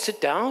God and I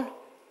sit down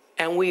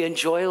and we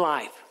enjoy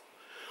life.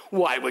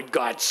 Why would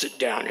God sit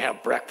down and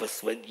have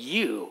breakfast with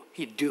you?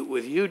 He'd do it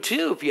with you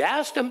too if you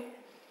asked him.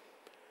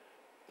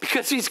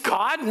 Because he's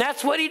God and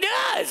that's what he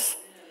does.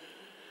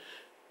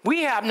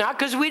 We have not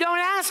because we don't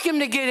ask him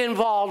to get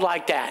involved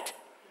like that.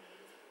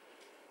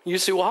 You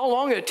say, well, how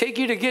long did it take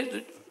you to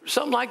get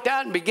something like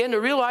that and begin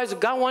to realize that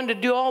God wanted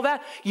to do all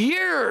that?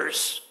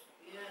 Years.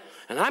 Yes.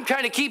 And I'm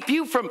trying to keep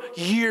you from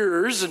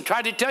years and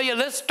try to tell you,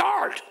 let's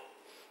start.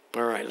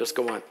 All right, let's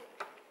go on.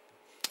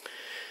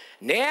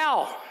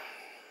 Now,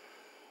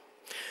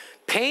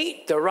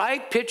 paint the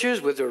right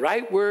pictures with the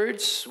right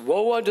words.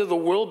 Woe unto the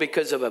world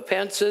because of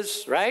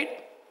offenses, right?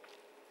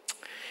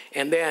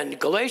 And then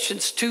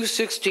Galatians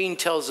 2:16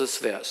 tells us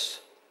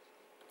this.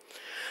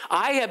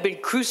 I have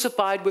been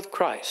crucified with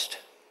Christ.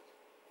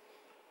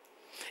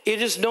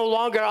 It is no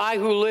longer I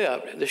who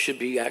live. This should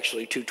be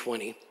actually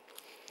 2:20.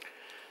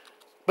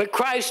 But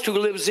Christ who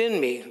lives in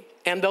me,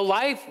 and the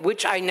life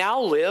which I now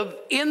live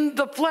in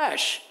the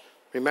flesh.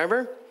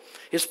 Remember?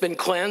 It's been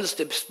cleansed,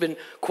 it's been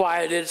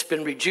quieted, it's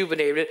been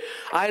rejuvenated.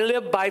 I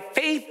live by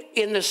faith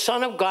in the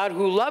Son of God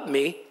who loved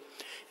me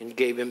and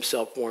gave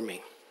himself for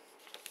me.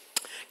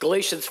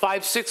 Galatians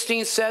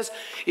 5:16 says,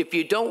 if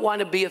you don't want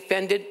to be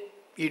offended,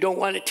 you don't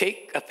want to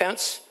take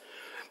offense,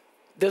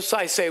 this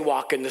I say,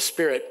 walk in the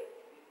Spirit.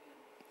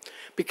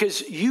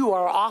 Because you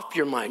are off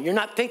your mind. You're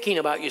not thinking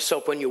about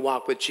yourself when you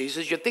walk with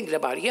Jesus. You're thinking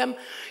about him.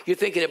 You're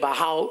thinking about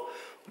how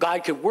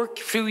God could work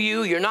through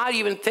you. You're not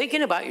even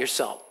thinking about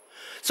yourself.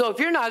 So if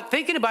you're not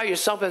thinking about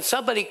yourself and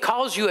somebody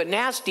calls you a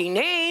nasty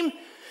name,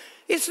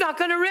 it's not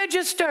going to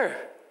register.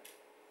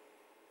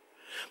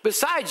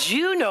 Besides,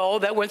 you know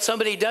that when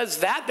somebody does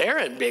that, they're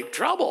in big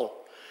trouble.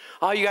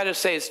 All you got to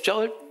say is,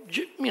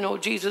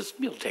 Jesus,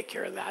 you'll take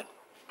care of that.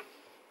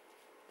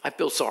 I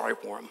feel sorry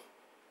for him.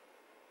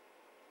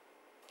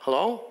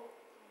 Hello?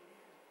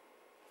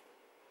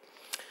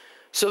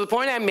 So the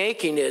point I'm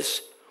making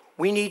is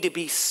we need to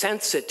be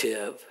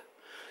sensitive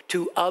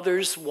to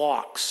others'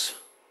 walks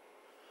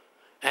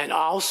and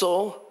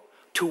also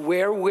to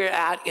where we're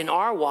at in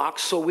our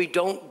walks so we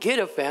don't get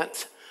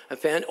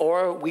offend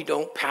or we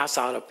don't pass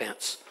out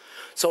offense.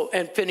 So,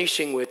 and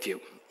finishing with you,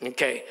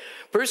 okay.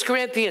 1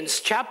 Corinthians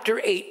chapter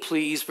 8,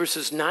 please,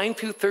 verses 9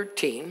 through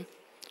 13.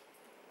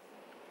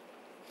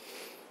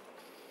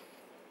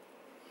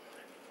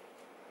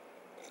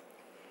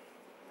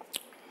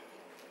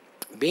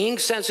 Being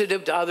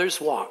sensitive to others'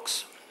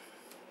 walks.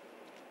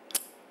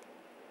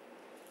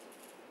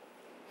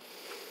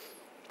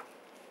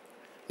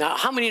 Now,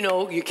 how many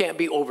know you can't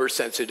be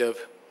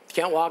oversensitive? You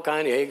can't walk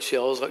on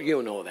eggshells.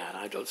 You know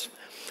that.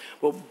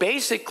 Well,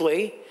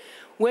 basically,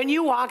 when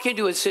you walk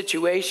into a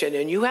situation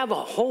and you have a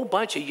whole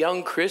bunch of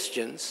young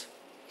Christians,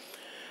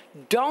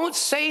 don't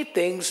say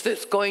things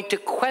that's going to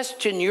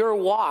question your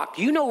walk.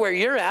 You know where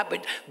you're at,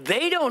 but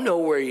they don't know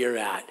where you're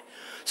at.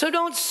 So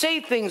don't say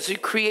things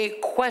that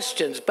create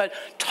questions, but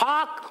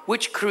talk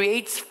which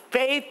creates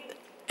faith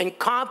and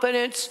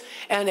confidence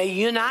and a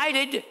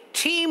united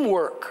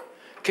teamwork.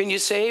 Can you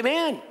say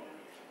amen?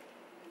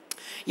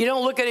 You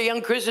don't look at a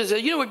young Christian and say,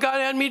 you know what God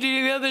had me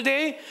do the other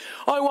day?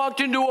 I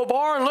walked into a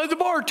bar and led the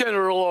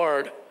bartender,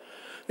 Lord.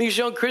 These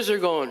young Christians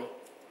are going,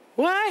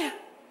 what?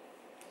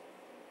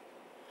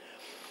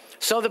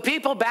 So the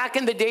people back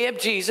in the day of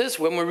Jesus,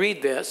 when we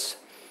read this,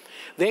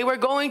 they were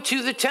going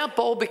to the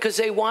temple because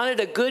they wanted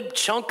a good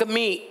chunk of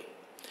meat.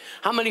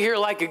 How many here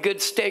like a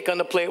good steak on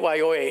the plate while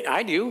you ate?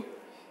 I do.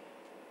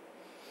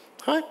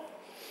 Huh?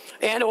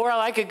 Or I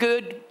like a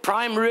good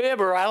prime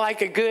rib, or I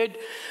like a good,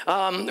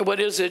 I'm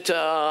looking,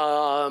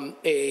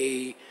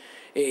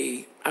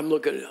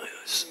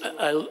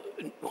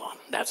 well,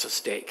 that's a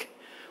steak.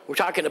 We're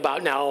talking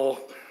about now,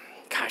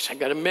 gosh, I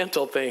got a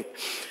mental thing.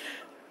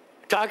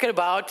 Talking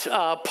about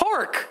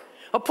pork.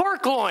 A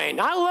pork loin.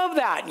 I love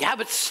that. You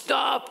have it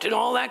stuffed and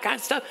all that kind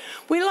of stuff.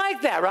 We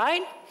like that,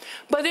 right?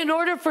 But in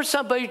order for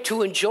somebody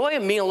to enjoy a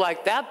meal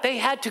like that, they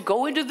had to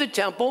go into the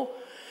temple.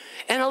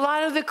 And a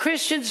lot of the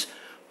Christians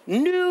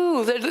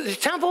knew that the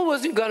temple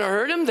wasn't going to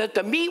hurt him, that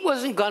the meat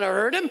wasn't going to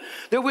hurt him.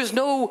 There was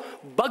no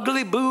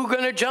buggly boo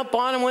going to jump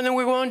on him when they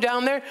were going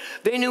down there.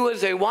 They knew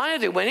what they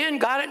wanted. They went in,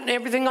 got it, and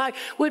everything like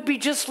would be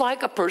just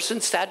like a person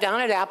sat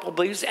down at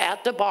Applebee's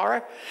at the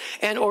bar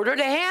and ordered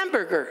a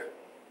hamburger.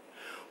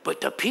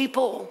 But the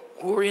people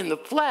who are in the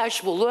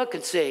flesh will look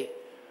and say,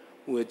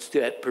 what's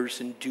that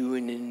person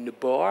doing in the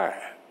bar?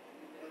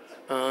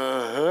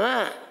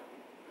 Uh-huh.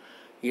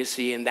 You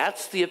see, and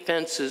that's the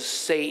offenses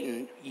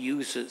Satan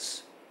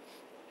uses.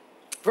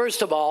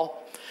 First of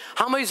all,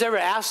 how many's ever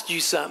asked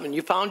you something and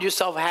you found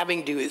yourself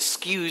having to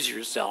excuse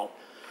yourself?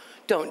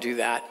 Don't do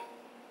that.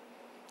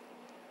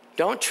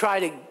 Don't try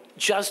to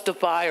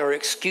justify or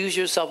excuse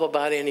yourself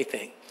about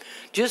anything.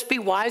 Just be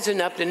wise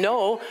enough to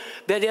know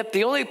that if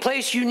the only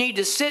place you need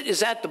to sit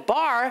is at the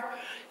bar,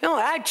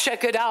 I'd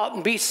check it out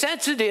and be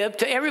sensitive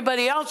to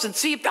everybody else and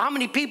see how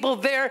many people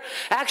there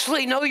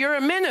actually know you're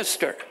a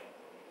minister.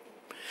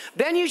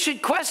 Then you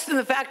should question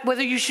the fact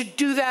whether you should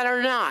do that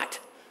or not.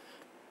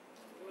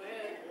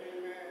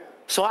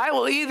 So I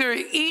will either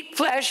eat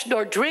flesh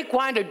nor drink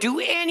wine or do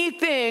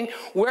anything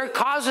where it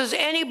causes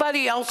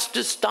anybody else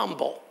to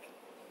stumble.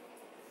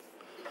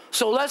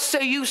 So let's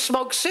say you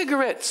smoke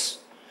cigarettes.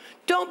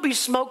 Don't be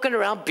smoking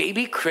around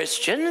baby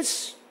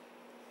Christians.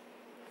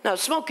 Now,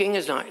 smoking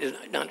is not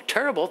a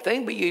terrible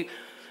thing, but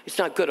it's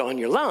not good on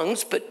your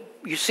lungs, but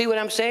you see what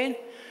I'm saying?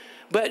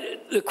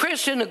 But the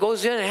Christian that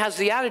goes in and has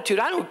the attitude,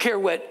 I don't care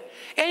what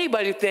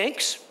anybody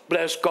thinks,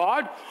 bless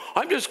God,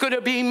 I'm just going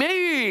to be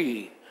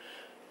me.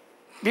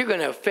 You're going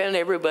to offend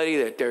everybody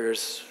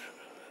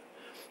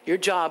your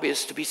job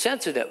is to be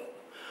sensitive.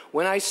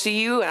 When I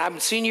see you, and I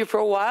haven't seen you for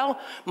a while,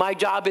 my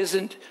job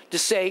isn't to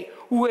say,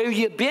 where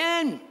you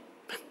been?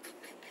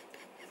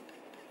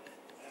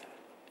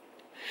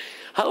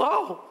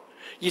 Hello?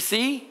 You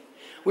see?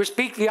 We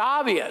speak the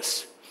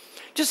obvious.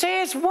 Just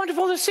say, it's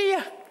wonderful to see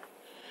you.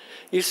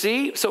 You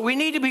see? So we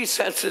need to be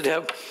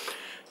sensitive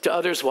to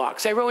others'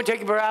 walks. Everyone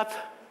take a breath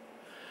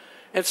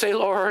and say,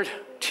 Lord,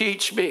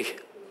 teach me.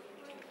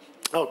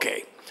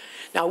 Okay.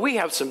 Now, we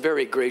have some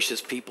very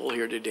gracious people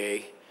here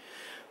today,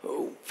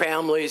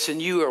 families,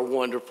 and you are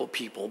wonderful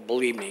people,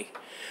 believe me.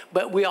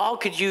 But we all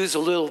could use a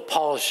little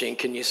polishing.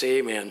 Can you say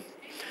amen?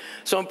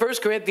 So in 1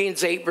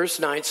 Corinthians 8, verse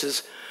 9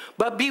 says,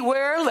 but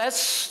beware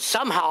lest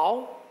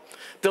somehow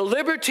the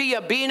liberty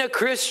of being a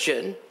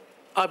Christian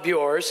of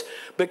yours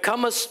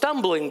become a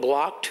stumbling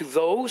block to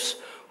those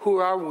who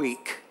are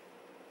weak.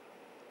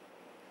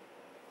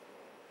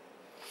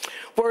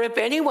 For if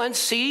anyone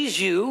sees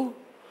you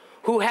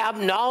who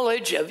have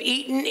knowledge of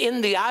eating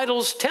in the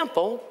idol's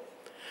temple,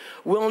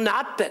 will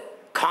not the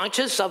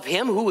conscience of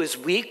him who is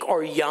weak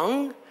or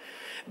young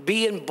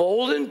be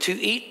emboldened to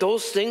eat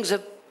those things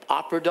that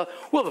offered up?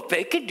 Well, if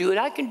they can do it,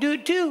 I can do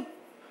it too.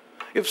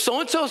 If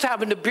so-and-so's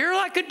having the beer,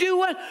 I could do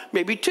one,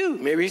 maybe two,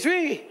 maybe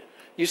three.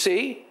 You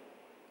see?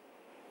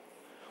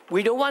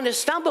 We don't want to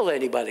stumble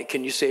anybody.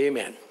 Can you say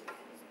amen?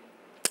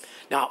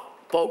 Now,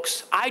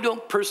 folks, I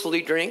don't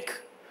personally drink.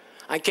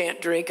 I can't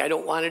drink. I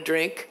don't want to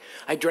drink.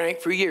 I drank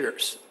for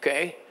years,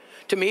 okay?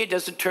 To me, it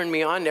doesn't turn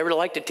me on. Never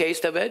liked the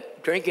taste of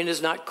it. Drinking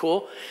is not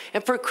cool.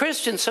 And for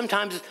Christians,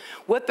 sometimes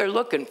what they're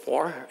looking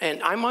for,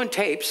 and I'm on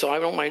tape, so I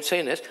don't mind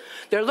saying this,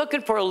 they're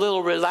looking for a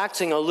little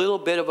relaxing, a little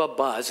bit of a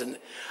buzz. And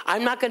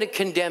I'm not going to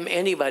condemn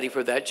anybody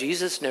for that.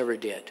 Jesus never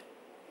did.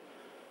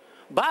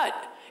 But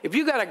if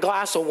you got a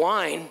glass of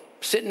wine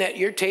sitting at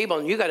your table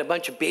and you got a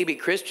bunch of baby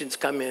Christians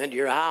come into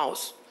your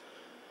house,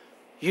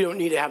 you don't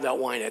need to have that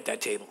wine at that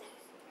table,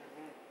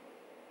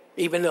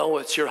 even though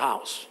it's your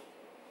house.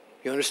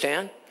 You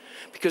understand?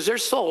 Because their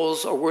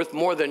souls are worth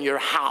more than your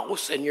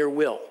house and your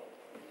will.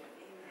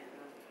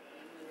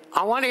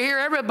 I want to hear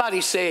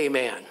everybody say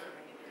amen.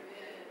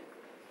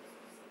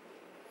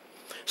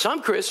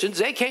 Some Christians,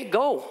 they can't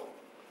go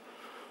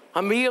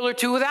a meal or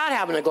two without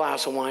having a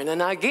glass of wine.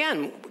 And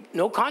again,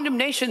 no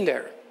condemnation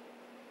there.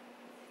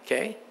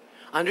 Okay?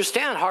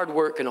 Understand hard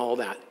work and all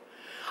that.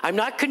 I'm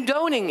not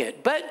condoning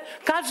it, but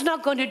God's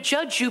not going to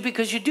judge you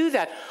because you do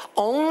that.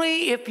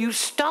 Only if you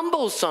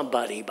stumble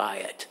somebody by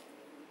it.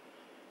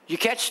 You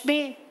catch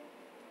me?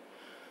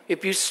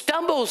 If you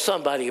stumble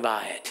somebody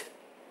by it,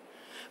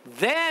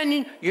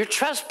 then you're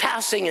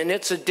trespassing and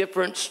it's a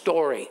different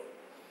story.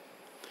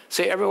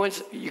 Say,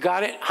 you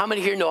got it? How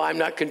many here know I'm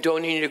not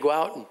condoning you to go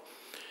out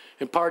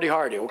and party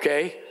hardy,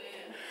 okay?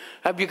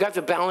 Have you got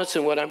the balance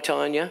in what I'm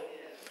telling you?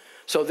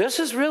 So this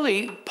is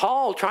really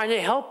Paul trying to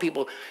help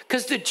people,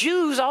 because the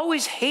Jews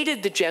always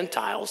hated the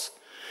Gentiles,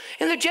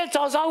 and the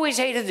Gentiles always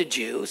hated the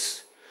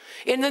Jews.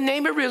 In the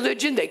name of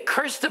religion, they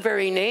cursed the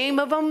very name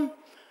of them.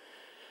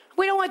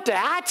 We don't want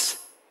that.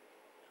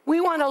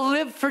 We want to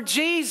live for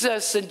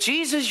Jesus. And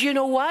Jesus, you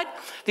know what?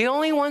 The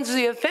only ones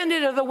that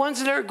offended are the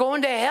ones that are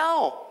going to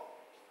hell.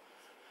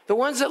 The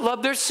ones that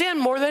love their sin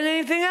more than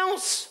anything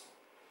else.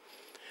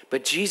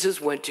 But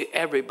Jesus went to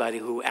everybody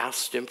who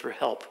asked him for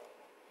help.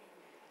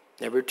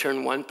 Never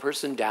turned one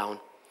person down.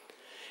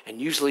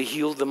 And usually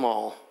healed them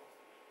all.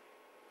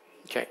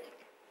 Okay.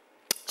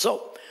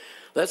 So,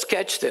 let's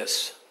catch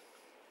this.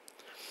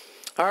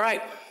 All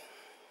right.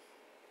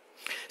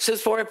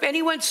 says, for if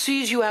anyone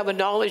sees you have a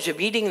knowledge of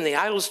eating in the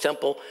idol's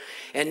temple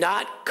and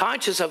not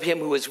conscious of him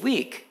who is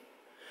weak,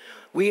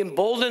 we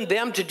embolden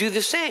them to do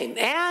the same.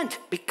 And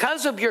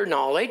because of your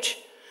knowledge,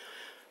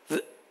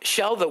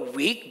 shall the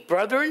weak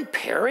brethren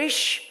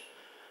perish,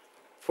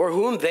 for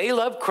whom they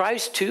love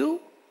Christ too?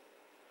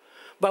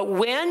 But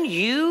when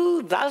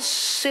you thus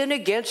sin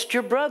against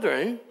your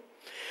brethren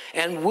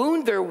and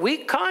wound their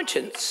weak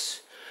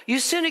conscience, you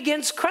sin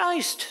against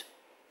Christ.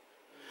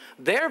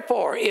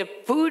 Therefore, if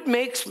food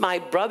makes my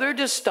brother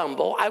to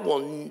stumble, I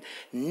will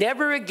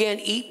never again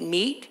eat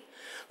meat,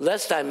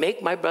 lest I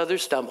make my brother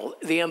stumble.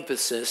 The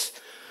emphasis,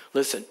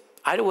 listen,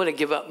 I don't want to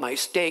give up my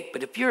steak,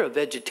 but if you're a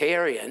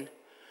vegetarian,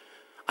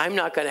 I'm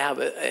not going to have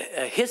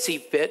a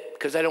hissy fit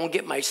because I don't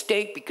get my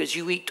steak because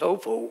you eat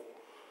tofu.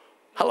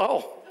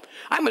 Hello.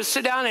 I'm going to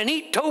sit down and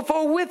eat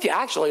tofu with you.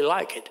 I actually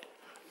like it.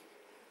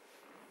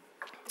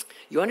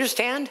 You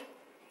understand?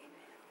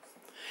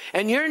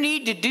 And your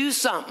need to do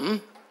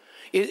something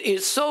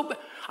is so...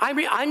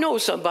 I know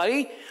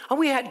somebody, and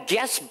we had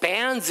guest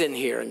bands in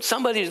here, and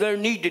their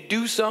need to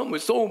do something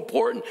was so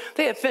important,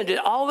 they offended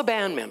all the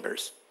band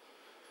members.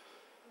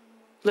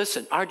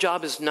 Listen, our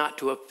job is not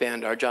to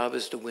offend. Our job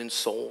is to win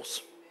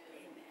souls.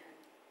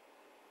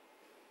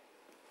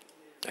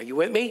 Are you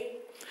with me?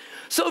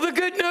 So the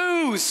good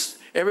news.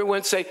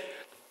 Everyone say,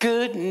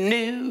 good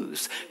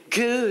news,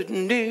 good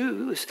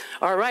news.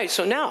 All right,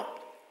 so now,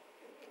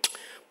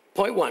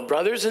 point one,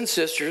 brothers and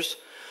sisters,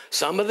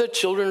 some of the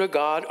children of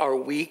God are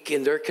weak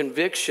in their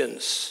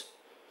convictions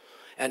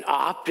and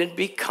often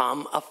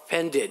become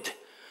offended.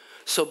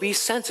 So be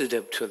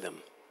sensitive to them.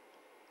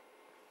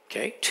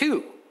 Okay,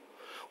 two,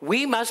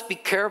 we must be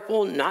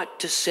careful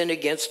not to sin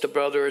against a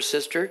brother or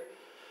sister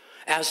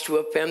as to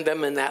offend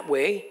them in that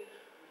way.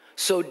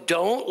 So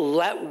don't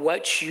let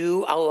what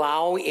you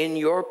allow in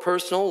your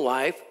personal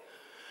life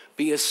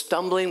be a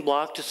stumbling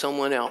block to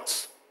someone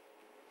else.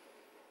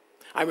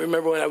 I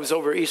remember when I was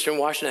over Eastern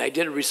Washington, I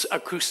did a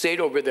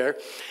crusade over there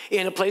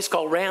in a place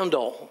called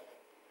Randall,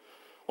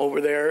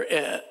 over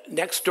there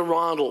next to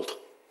Ronald. Do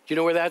you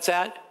know where that's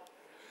at?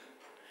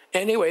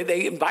 Anyway,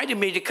 they invited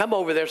me to come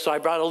over there, so I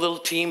brought a little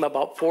team,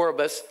 about 4 of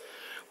us.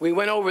 We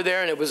went over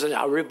there, and it was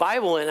a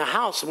revival in a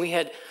house, and we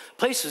had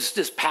places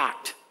just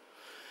packed.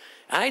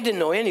 I didn't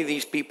know any of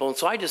these people, and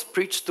so I just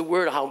preached the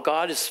word of how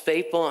God is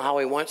faithful and how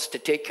he wants to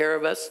take care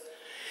of us.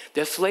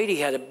 This lady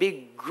had a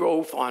big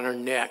growth on her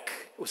neck.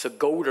 It was a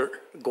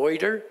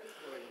goiter?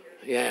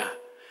 Yeah.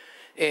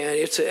 And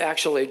it's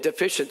actually a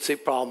deficiency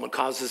problem that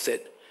causes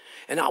it.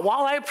 And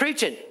while I'm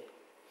preaching,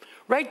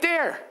 right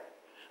there,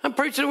 I'm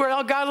preaching the word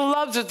how God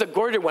loves it. The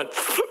goiter went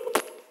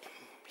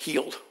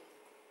healed.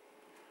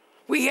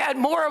 We had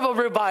more of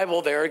a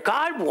revival there.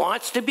 God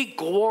wants to be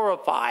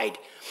glorified.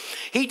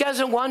 He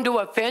doesn't want to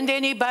offend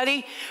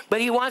anybody, but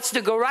he wants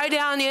to go right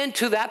down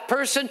into that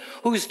person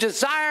who's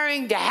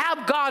desiring to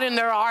have God in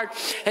their heart,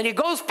 and he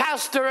goes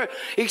past their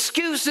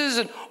excuses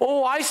and,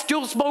 oh, I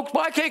still smoke,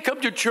 but I can't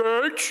come to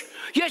church.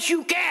 Yes,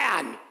 you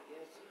can.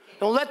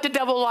 Don't let the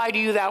devil lie to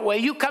you that way.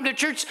 You come to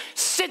church,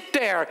 sit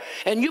there,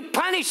 and you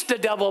punish the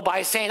devil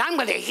by saying, I'm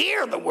going to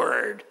hear the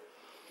word.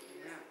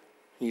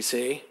 You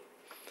see?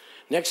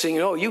 Next thing you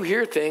know, you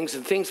hear things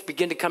and things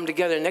begin to come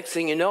together. Next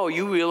thing you know,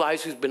 you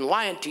realize who's been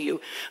lying to you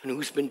and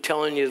who's been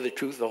telling you the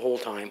truth the whole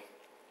time.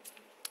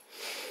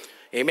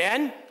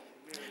 Amen?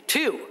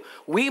 2,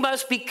 we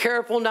must be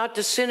careful not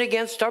to sin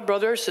against our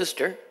brother or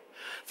sister.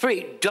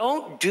 3,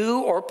 don't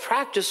do or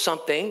practice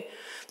something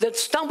that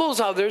stumbles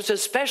others,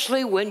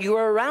 especially when you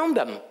are around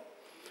them.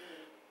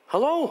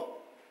 Hello?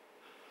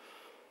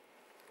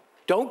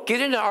 Don't get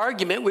in an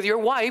argument with your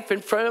wife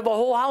in front of a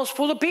whole house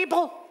full of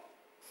people.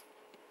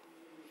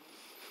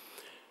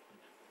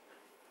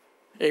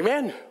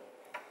 Amen.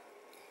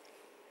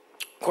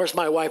 Of course,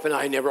 my wife and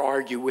I never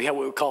argue. We have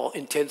what we call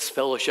intense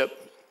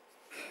fellowship.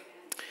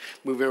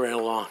 Moving right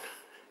along.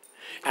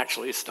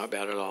 Actually, it's not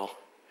bad at all.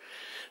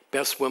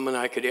 Best woman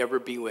I could ever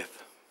be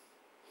with.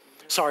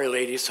 Sorry,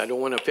 ladies, I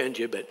don't want to offend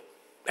you, but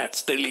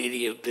that's the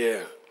lady up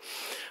there.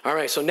 All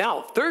right, so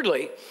now,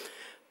 thirdly,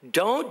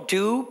 don't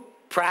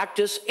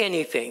practice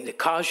anything that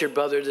cause your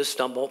brother to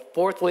stumble.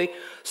 Fourthly,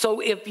 so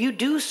if you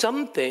do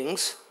some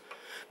things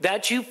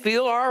that you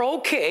feel are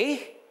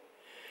okay,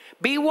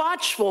 be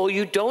watchful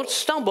you don't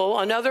stumble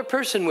another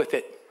person with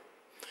it.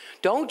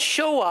 Don't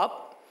show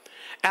up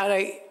at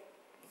a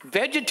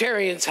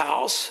vegetarian's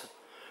house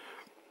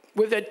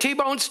with a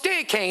T-bone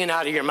steak hanging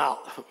out of your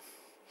mouth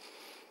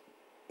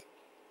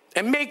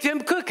and make them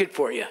cook it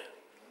for you.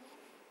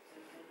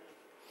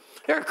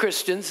 There are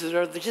Christians that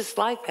are just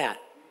like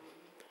that.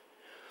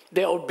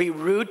 They'll be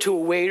rude to a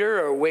waiter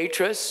or a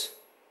waitress,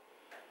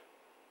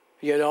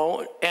 you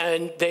know,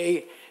 and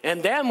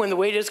then when the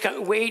waiters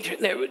come,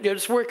 they're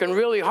just working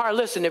really hard.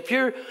 Listen, if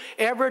you're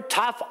ever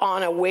tough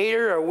on a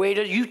waiter or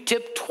waiter, you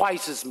tip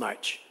twice as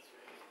much.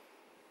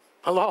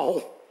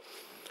 Hello?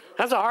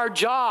 That's a hard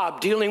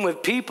job dealing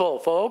with people,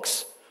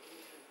 folks.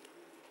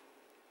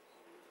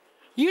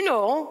 You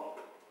know,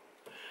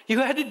 you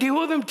had to deal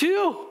with them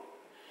too.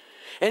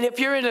 And if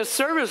you're in a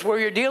service where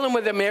you're dealing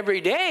with them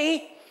every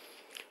day,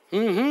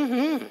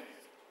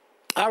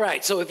 All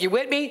right, so if you're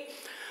with me,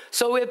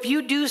 so if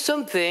you do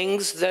some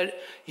things that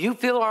you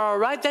feel are all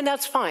right, then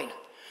that's fine.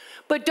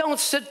 But don't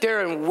sit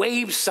there and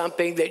wave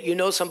something that you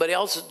know somebody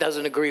else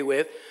doesn't agree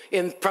with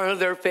in front of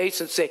their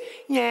face and say,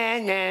 nah,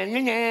 nah, nah,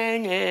 nah,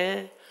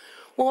 nah.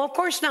 Well, of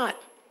course not.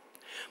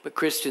 But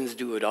Christians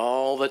do it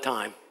all the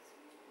time.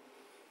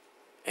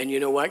 And you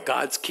know what?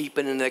 God's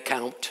keeping an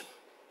account.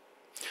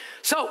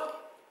 So,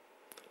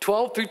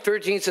 12 through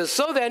 13 says,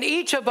 so then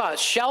each of us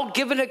shall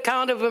give an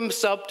account of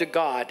himself to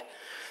God.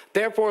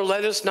 Therefore,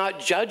 let us not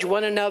judge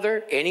one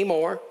another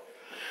anymore,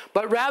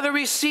 but rather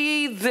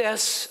receive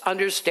this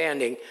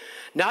understanding,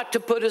 not to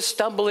put a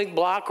stumbling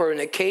block or an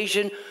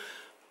occasion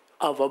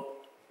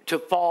to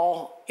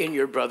fall in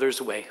your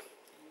brother's way.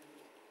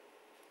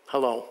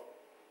 Hello.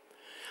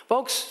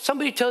 Folks,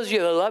 somebody tells you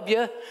they love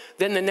you,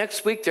 then the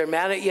next week they're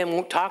mad at you and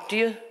won't talk to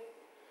you.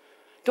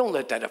 Don't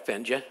let that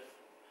offend you.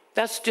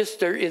 That's just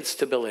their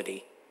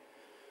instability.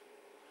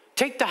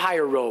 Take the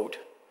higher road.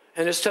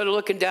 And instead of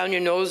looking down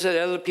your nose at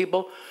other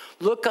people,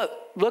 look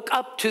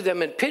up to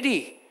them and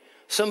pity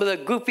some of the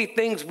goofy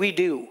things we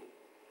do.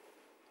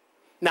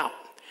 Now,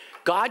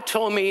 God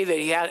told me that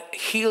he had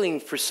healing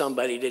for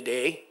somebody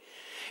today,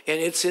 and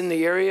it's in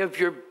the area of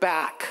your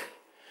back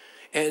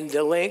and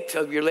the length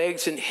of your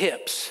legs and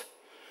hips.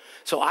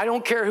 So I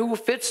don't care who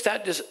fits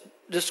that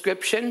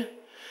description.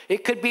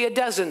 It could be a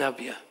dozen of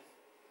you.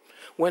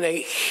 When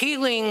a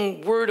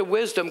healing word of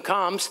wisdom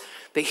comes,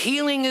 the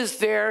healing is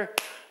there.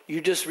 You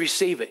just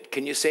receive it.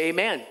 Can you say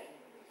amen?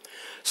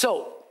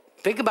 So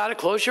think about it.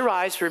 Close your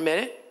eyes for a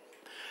minute.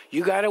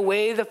 You got to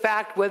weigh the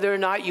fact whether or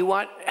not you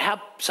want to have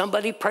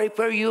somebody pray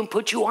for you and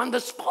put you on the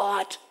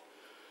spot.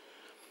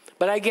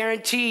 But I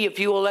guarantee if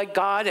you will let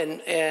God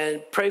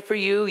and pray for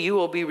you, you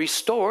will be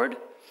restored.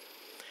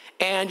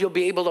 And you'll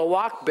be able to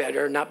walk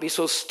better, not be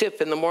so stiff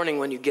in the morning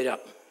when you get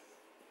up.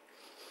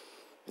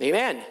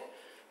 Amen.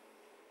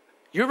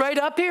 You're right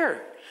up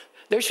here.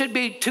 There should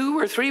be 2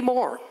 or 3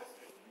 more.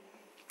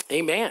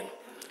 Amen.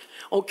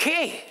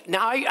 Okay,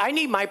 now I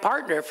need my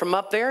partner from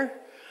up there.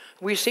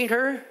 We seen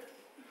her?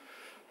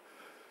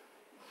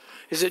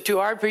 Is it too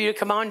hard for you to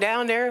come on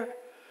down there?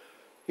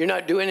 You're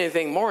not doing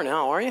anything more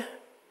now, are you?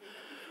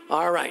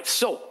 All right,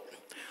 so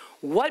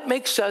what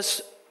makes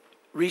us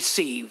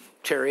receive,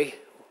 Terry?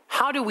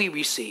 How do we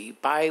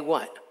receive? By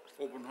what?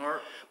 Open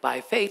heart.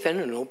 By faith and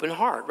an open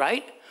heart,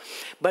 right?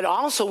 But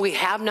also we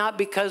have not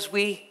because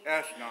we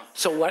ask not.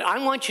 So what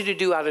I want you to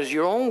do out of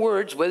your own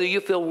words, whether you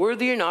feel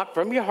worthy or not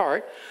from your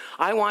heart,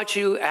 I want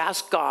you to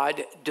ask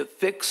God to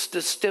fix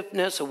the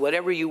stiffness of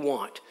whatever you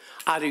want.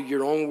 Out of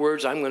your own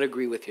words, I'm going to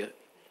agree with you.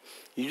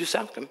 You just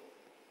ask him.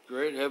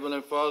 Great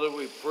Heavenly Father,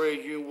 we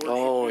praise you, worship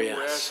you. We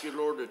ask you,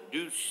 Lord, to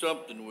do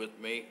something with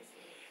me.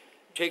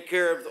 Take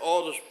care of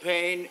all this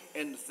pain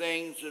and the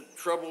things that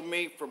trouble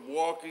me from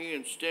walking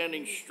and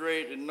standing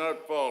straight and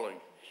not falling.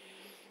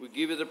 We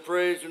give you the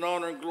praise and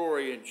honor and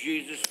glory in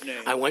Jesus'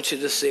 name. I want you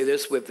to say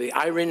this with me.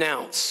 I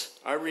renounce.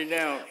 I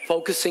renounce.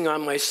 Focusing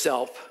on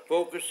myself.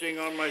 Focusing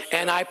on myself.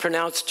 And I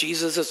pronounce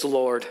Jesus as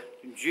Lord.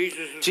 And Jesus,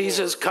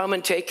 Lord. Come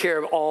and take care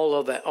of all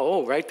of that.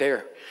 Oh, right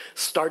there.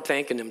 Start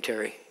thanking him,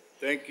 Terry.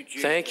 Thank you,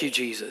 Jesus. Thank you,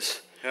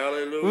 Jesus.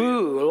 Hallelujah.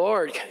 Ooh,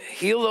 Lord,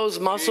 heal those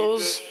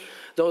muscles. Jesus.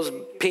 Those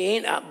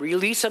pain,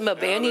 release them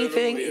of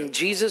anything in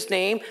Jesus'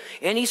 name.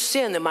 Any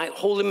sin that might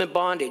hold him in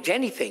bondage,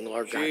 anything,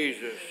 Lord God.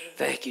 Jesus.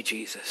 Thank you,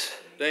 Jesus.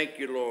 Thank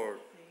you, Lord.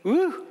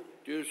 Woo.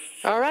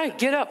 All right,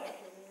 get up.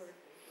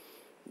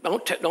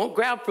 Don't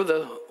grab for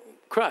the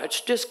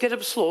crutch. Just get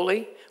up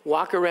slowly.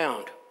 Walk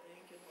around.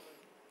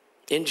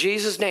 In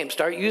Jesus' name,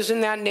 start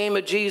using that name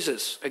of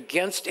Jesus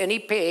against any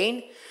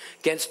pain,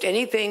 against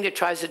anything that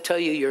tries to tell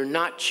you you're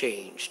not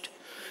changed.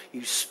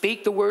 You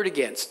speak the word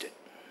against it.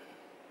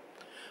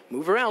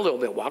 Move around a little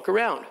bit. Walk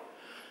around.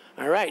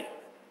 All right.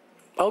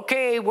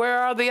 Okay, where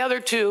are the other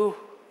 2?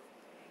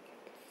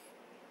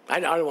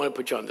 I don't want to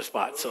put you on the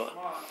spot. So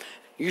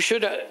you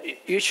should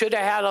have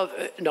had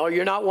no,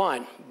 you're not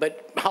one.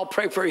 But I'll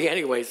pray for you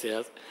anyways,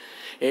 yes.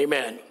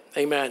 Amen.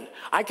 Amen.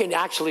 I can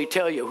actually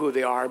tell you who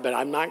they are, but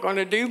I'm not going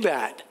to do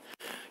that.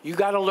 You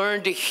got to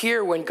learn to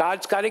hear when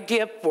God's got a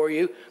gift for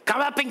you.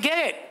 Come up and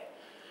get it.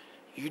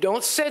 You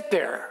don't sit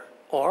there.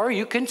 Or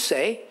you can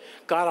say,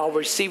 God, I'll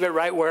receive it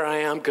right where I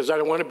am because I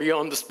don't want to be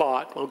on the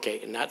spot. Okay,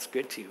 and that's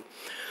good too.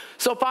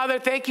 So, Father,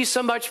 thank you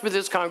so much for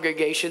this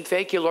congregation.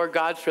 Thank you, Lord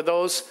God, for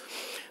those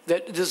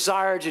that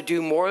desire to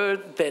do more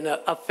than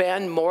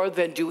offend, more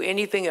than do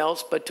anything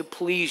else but to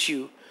please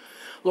you.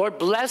 Lord,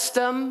 bless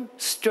them,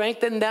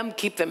 strengthen them,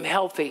 keep them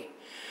healthy.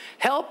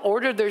 Help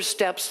order their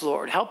steps,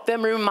 Lord. Help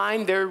them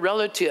remind their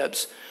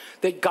relatives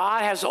that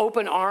God has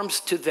open arms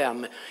to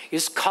them,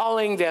 is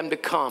calling them to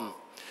come.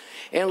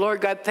 And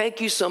Lord God, thank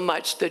you so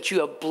much that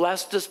you have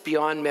blessed us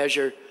beyond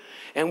measure.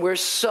 And we're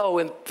so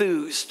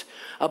enthused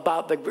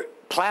about the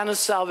plan of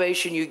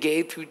salvation you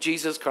gave through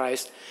Jesus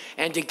Christ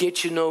and to get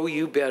to know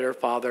you better,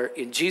 Father.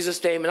 In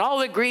Jesus' name. And all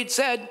agreed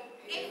said,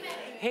 amen.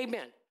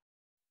 Amen.